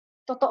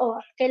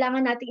totoo,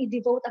 kailangan nating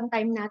i-devote ang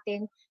time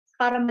natin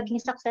para maging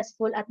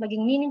successful at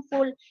maging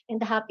meaningful and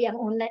happy ang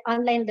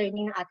online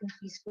learning ng ating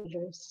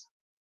preschoolers.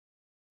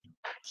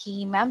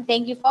 Okay, ma'am.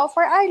 Thank you po.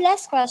 For our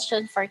last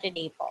question for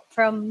today po,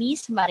 from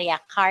Miss Maria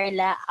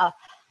Carla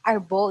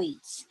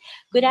Arbois.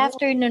 Good Oh,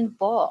 afternoon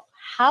po.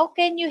 How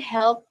can you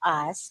help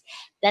us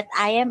that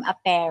I am a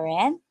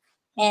parent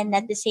and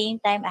at the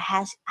same time a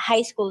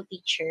high school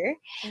teacher?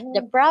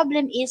 The oh.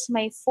 problem is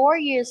my 4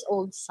 years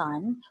old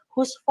son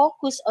who's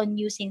focused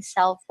on using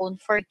cell phone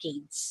for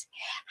games.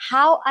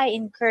 How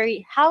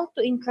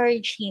to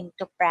encourage him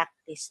to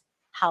practice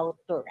how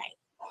to write.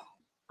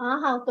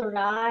 How to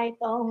write.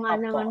 Oo nga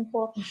Opo. naman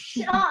po.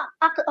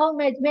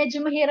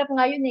 Medyo mahirap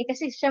nga yun eh.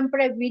 Kasi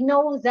syempre, we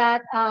know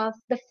that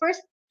the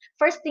first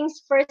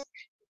things first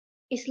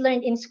is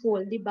learned in school,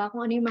 di ba?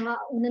 Kung ano yung mga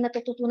una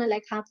natututunan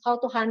like how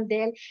to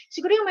handle.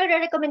 Siguro yung may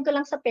recommend ko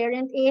lang sa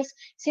parent is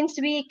since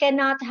we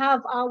cannot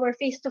have our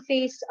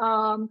face-to-face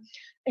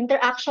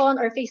interaction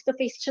or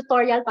face-to-face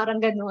tutorial,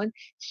 parang ganun,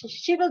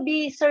 she will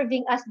be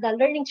serving as the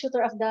learning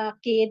tutor of the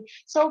kid.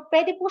 So,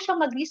 pwede po siyang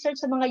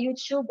mag-research sa mga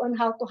YouTube on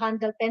how to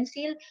handle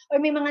pencil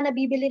or may mga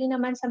nabibili rin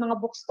naman sa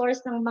mga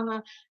bookstores ng mga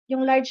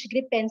yung large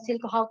grip pencil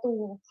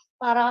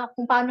para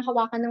kung paano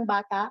hawakan ng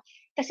bata.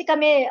 Kasi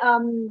kami,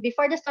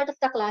 before the start of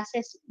the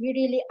classes, we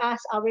really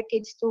ask our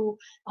kids to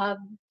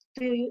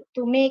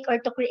make or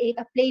to create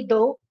a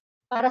play-doh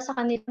para sa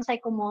kanilang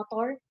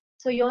psychomotor.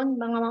 So yon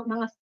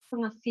mga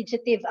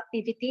fidgetive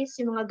activities,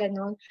 yung mga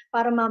ganon,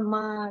 para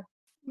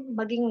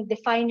maging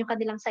define yung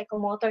kanilang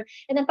psychomotor.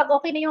 And then pag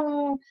okay na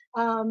yung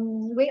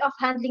way of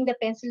handling the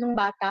pencil ng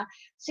bata,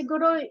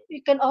 siguro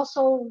you can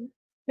also,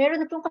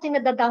 meron na po kasi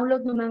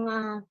nada-download ng mga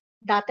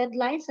dotted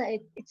lines na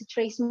it's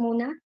trace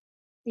muna.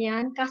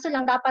 Yan. Kaso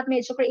lang dapat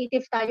medyo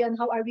creative tayo on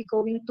how are we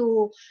going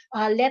to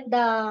let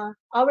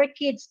our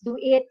kids do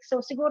it.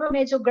 So siguro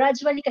medyo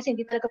gradually kasi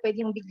hindi talaga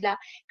pwede yung bigla.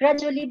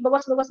 Gradually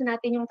bawas-bawas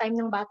natin yung time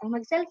ng batang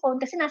mag-cellphone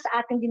kasi nasa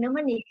atin din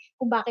naman eh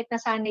kung bakit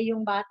nasanay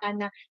yung bata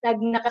na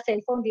laging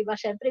naka-cellphone, di ba?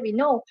 Syempre we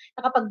know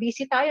na kapag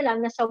busy tayo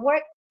lang na sa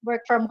work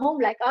from home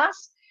like us,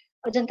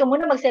 o dyan ka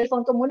muna,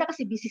 mag-cellphone ka muna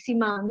kasi busy si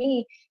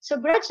mommy. So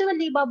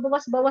gradually,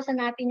 babawas-bawasan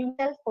natin yung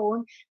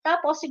cellphone.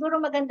 Tapos siguro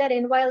maganda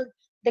rin while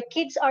the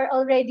kids are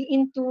already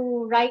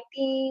into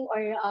writing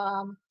or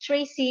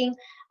tracing,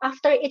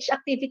 after each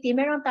activity,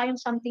 meron tayong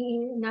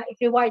something na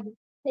reward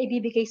na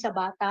ibibigay sa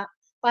bata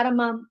para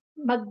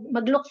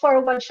mag-look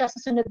forward siya sa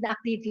sunod na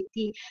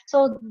activity.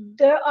 So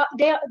there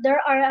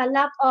are a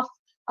lot of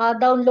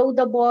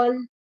downloadable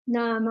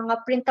na mga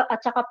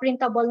at saka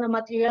printable na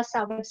materials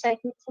sa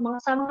website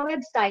sa mga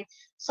website.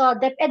 So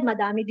DepEd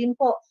madami din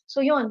po.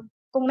 So yun,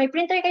 kung may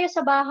printer kayo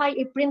sa bahay,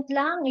 i-print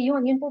lang,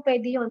 yun po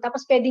pwede yun.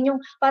 Tapos pwede nyo,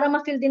 para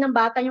ma-feel din ng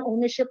bata yung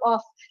ownership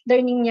of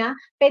learning niya,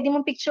 pwede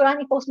mong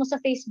picturean, i-post mo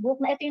sa Facebook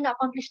na ito yung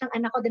na-accomplish ng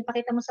anak ko, then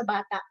pakita mo sa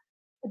bata.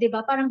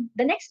 Diba? Parang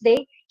the next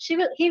day, he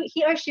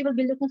or she will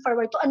be looking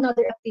forward to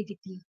another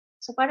activity.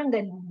 So parang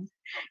ganun.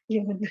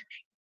 Yun.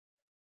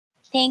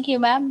 Thank you,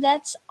 ma'am.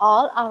 That's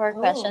all our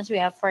Oh, questions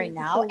we have for thank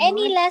you now. so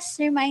Any much. last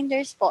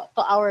reminders po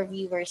to our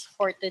viewers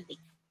for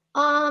today?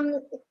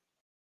 Um,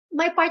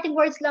 my parting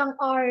words lang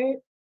are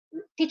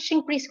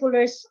teaching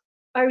preschoolers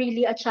are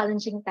really a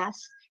challenging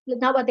task.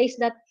 Nowadays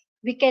that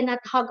we cannot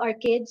hug our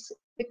kids,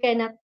 we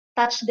cannot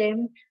touch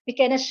them, we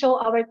cannot show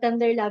our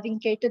tender loving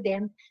care to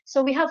them.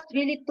 So we have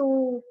really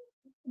to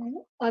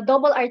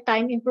double our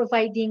time in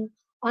providing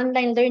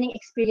online learning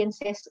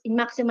experiences, in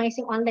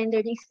maximizing online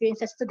learning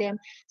experiences to them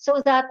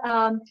so that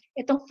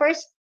itong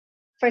first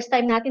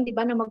time natin, di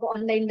ba, na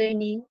mag-online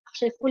learning,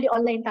 actually fully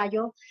online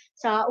tayo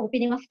sa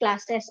opening of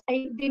classes,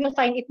 ay they will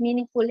find it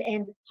meaningful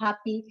and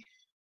happy.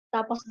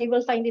 Tapos they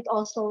will find it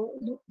also,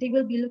 they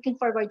will be looking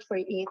forward for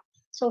it.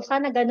 So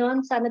sana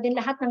ganon, sana din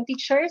lahat ng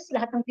teachers,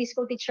 lahat ng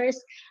preschool teachers,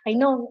 I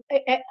know,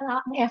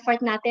 ang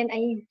effort natin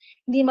ay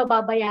hindi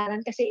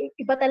mababayaran kasi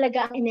iba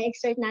talaga ang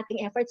ine-exert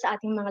nating effort sa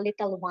ating mga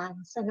little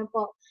ones. Ano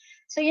po?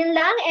 So yun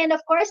lang. And of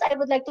course, I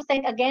would like to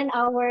thank again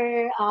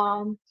our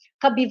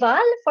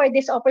Kabival for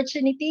this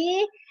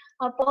opportunity.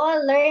 Opo,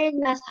 learn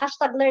as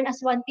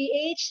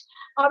 1PH.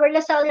 Our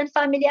Lasallian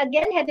family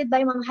again, headed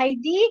by Ma'am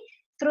Heidi,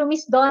 through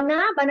Miss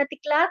Donna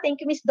Banatikla.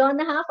 Thank you, Miss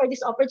Donna, for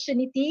this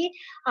opportunity.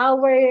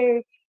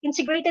 Our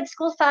integrated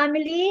school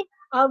family,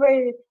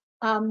 our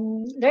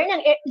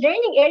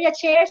learning area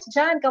chairs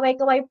dyan,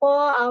 kaway-kaway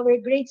po, our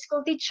grade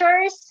school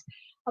teachers,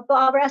 po,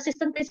 our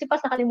assistant principals,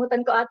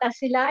 nakalimutan ko ata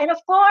sila. And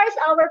of course,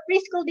 our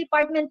preschool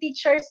department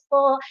teachers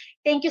po,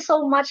 thank you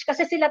so much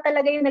kasi sila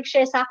talaga yung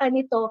nag-share sa akin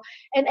nito.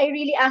 And I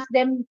really ask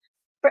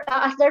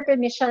their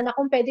permission na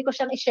kung pwede ko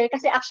siyang i-share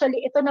kasi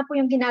actually ito na po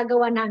yung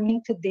ginagawa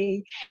namin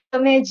today. So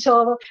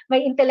medyo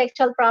may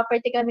intellectual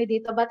property kami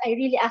dito but I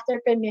really ask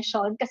their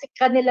permission kasi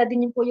kanila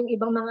din yung po yung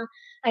ibang mga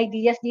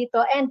ideas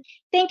dito. And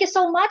thank you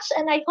so much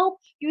and I hope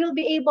you will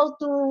be able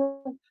to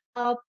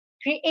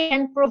create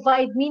and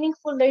provide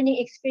meaningful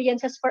learning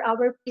experiences for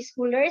our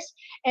preschoolers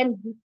and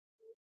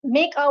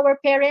make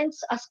our parents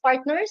as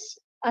partners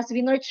as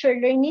we nurture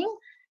learning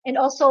and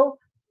also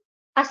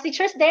as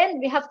teachers then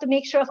we have to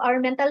make sure of our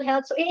mental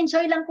health. So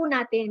i-enjoy lang po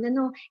natin,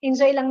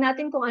 enjoy lang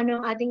natin kung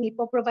ano ang ating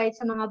ipo-provide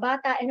sa mga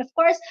bata. And of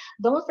course,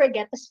 don't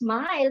forget to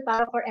smile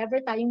para forever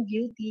tayong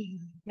beauty.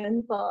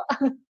 Yan po.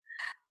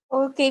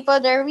 Okay, po,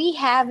 there we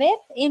have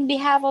it. In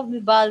behalf of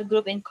Bibal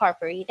Group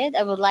Incorporated,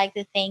 I would like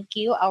to thank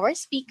you, our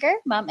speaker,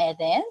 Ma'am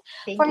Eden,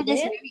 Thank for you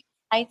this din. very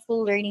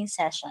insightful learning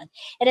session.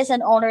 It is an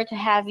honor to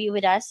have you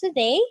with us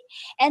today.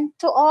 And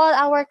to all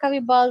our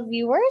Kabibal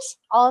viewers,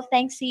 all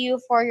thanks to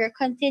you for your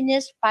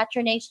continuous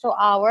patronage to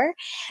our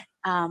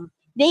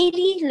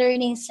daily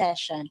learning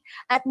session.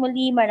 At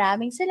muli,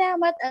 maraming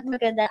salamat at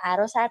magandang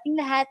araw sa ating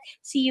lahat.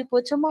 See you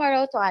po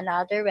tomorrow to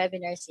another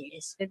webinar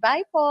series.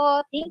 Goodbye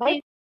po. Thank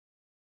Bye you.